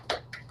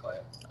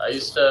 I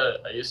used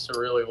to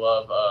really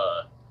love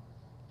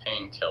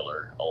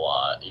Painkiller a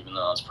lot, even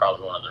though it's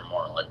probably one of their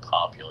more like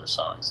popular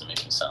songs that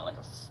make me sound like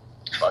a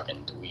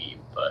fucking dweeb.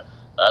 But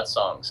that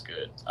song's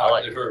good. I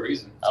like for a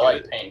reason. I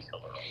like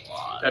Painkiller a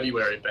lot.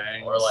 February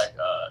bangs. Or like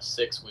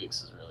 6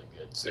 Weeks is really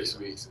good. 6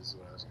 weeks is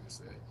what I was gonna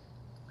say.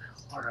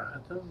 All right.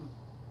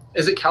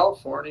 Is it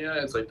California?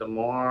 It's like the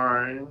more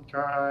I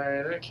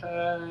try to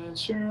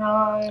catch your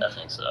eye. I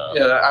think so.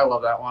 Yeah, I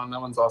love that one. That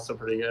one's also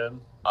pretty good.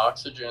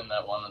 Oxygen,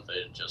 that one that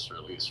they just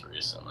released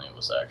recently,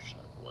 was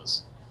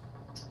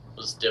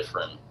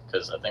different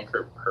because I think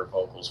her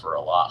vocals were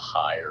a lot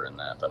higher in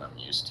that than I'm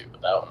used to,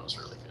 but that one was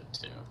really good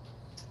too.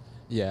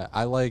 Yeah,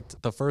 I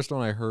liked the first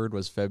one I heard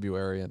was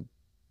February, and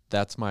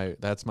that's my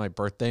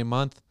birthday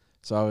month.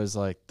 So I was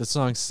like, this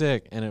song's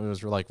sick, and it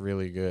was like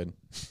really good.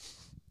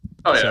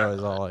 Oh yeah. So I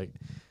was all like,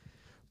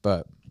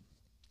 but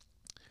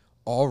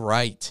all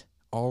right.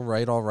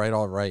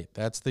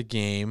 That's the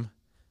game.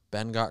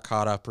 Ben got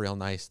caught up real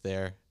nice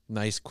there.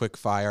 Nice quick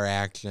fire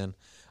action.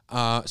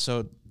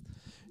 So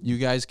you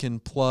guys can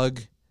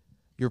plug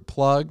your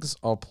plugs.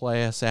 I'll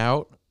play us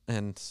out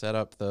and set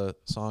up the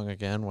song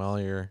again while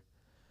you're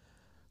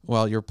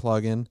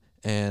plugging,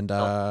 and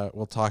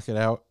we'll talk it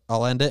out.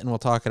 I'll end it and we'll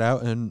talk it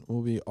out, and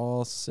we'll be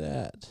all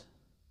set.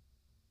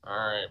 All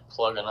right,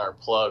 plugging our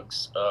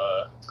plugs.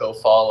 Go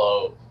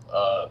follow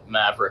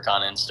Maverick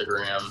on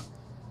Instagram.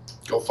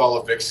 Go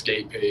follow Vic's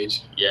skate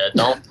page. Yeah,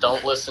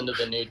 don't listen to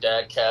the new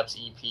Dad Caps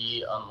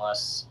EP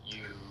unless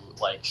you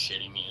like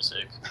shitty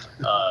music.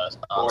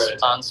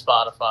 On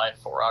Spotify,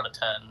 4 out of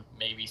 10,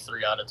 maybe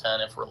 3 out of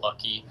 10 if we're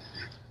lucky.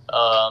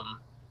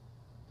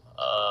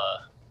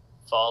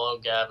 Follow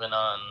Gavin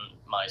on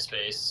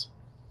MySpace,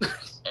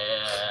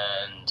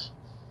 and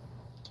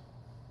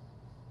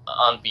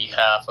on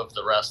behalf of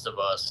the rest of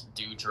us,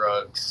 do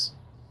drugs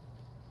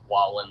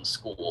while in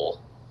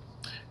school.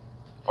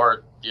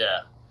 Or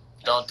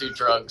don't do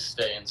drugs,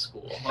 stay in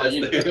school.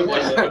 Don't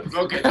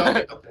get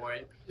the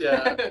point.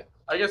 Yeah.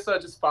 I guess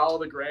just follow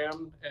the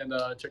gram and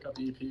check out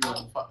the EP.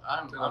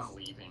 I'm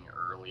leaving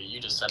early. You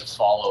just said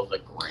follow the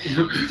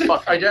gram.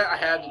 Fuck, I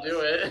had to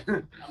do it.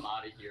 I'm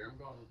out of here. I'm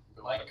going.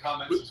 Like,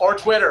 comment, Or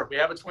Twitter. We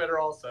have a Twitter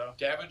also.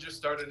 Gavin just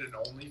started an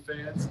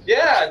OnlyFans.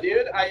 Yeah,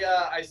 dude.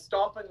 I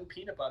stomp in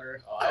peanut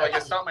butter. I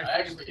stomp my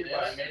I fucking peanut I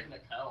butter. made an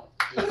account.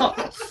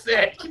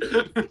 Sick.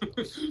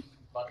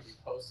 About to be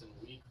posting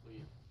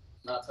weekly.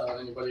 Not telling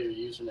anybody the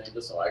username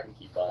just so I can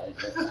keep buying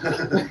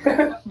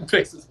it.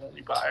 Fixes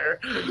only buyer.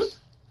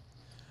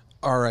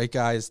 All right,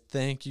 guys.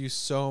 Thank you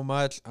so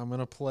much. I'm going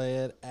to play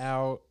it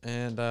out.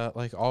 And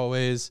like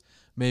always,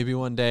 maybe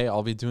one day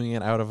I'll be doing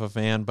it out of a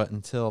van. But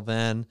until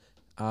then,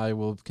 I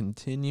will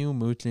continue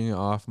mooching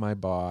off my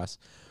boss.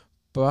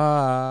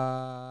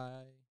 Bye.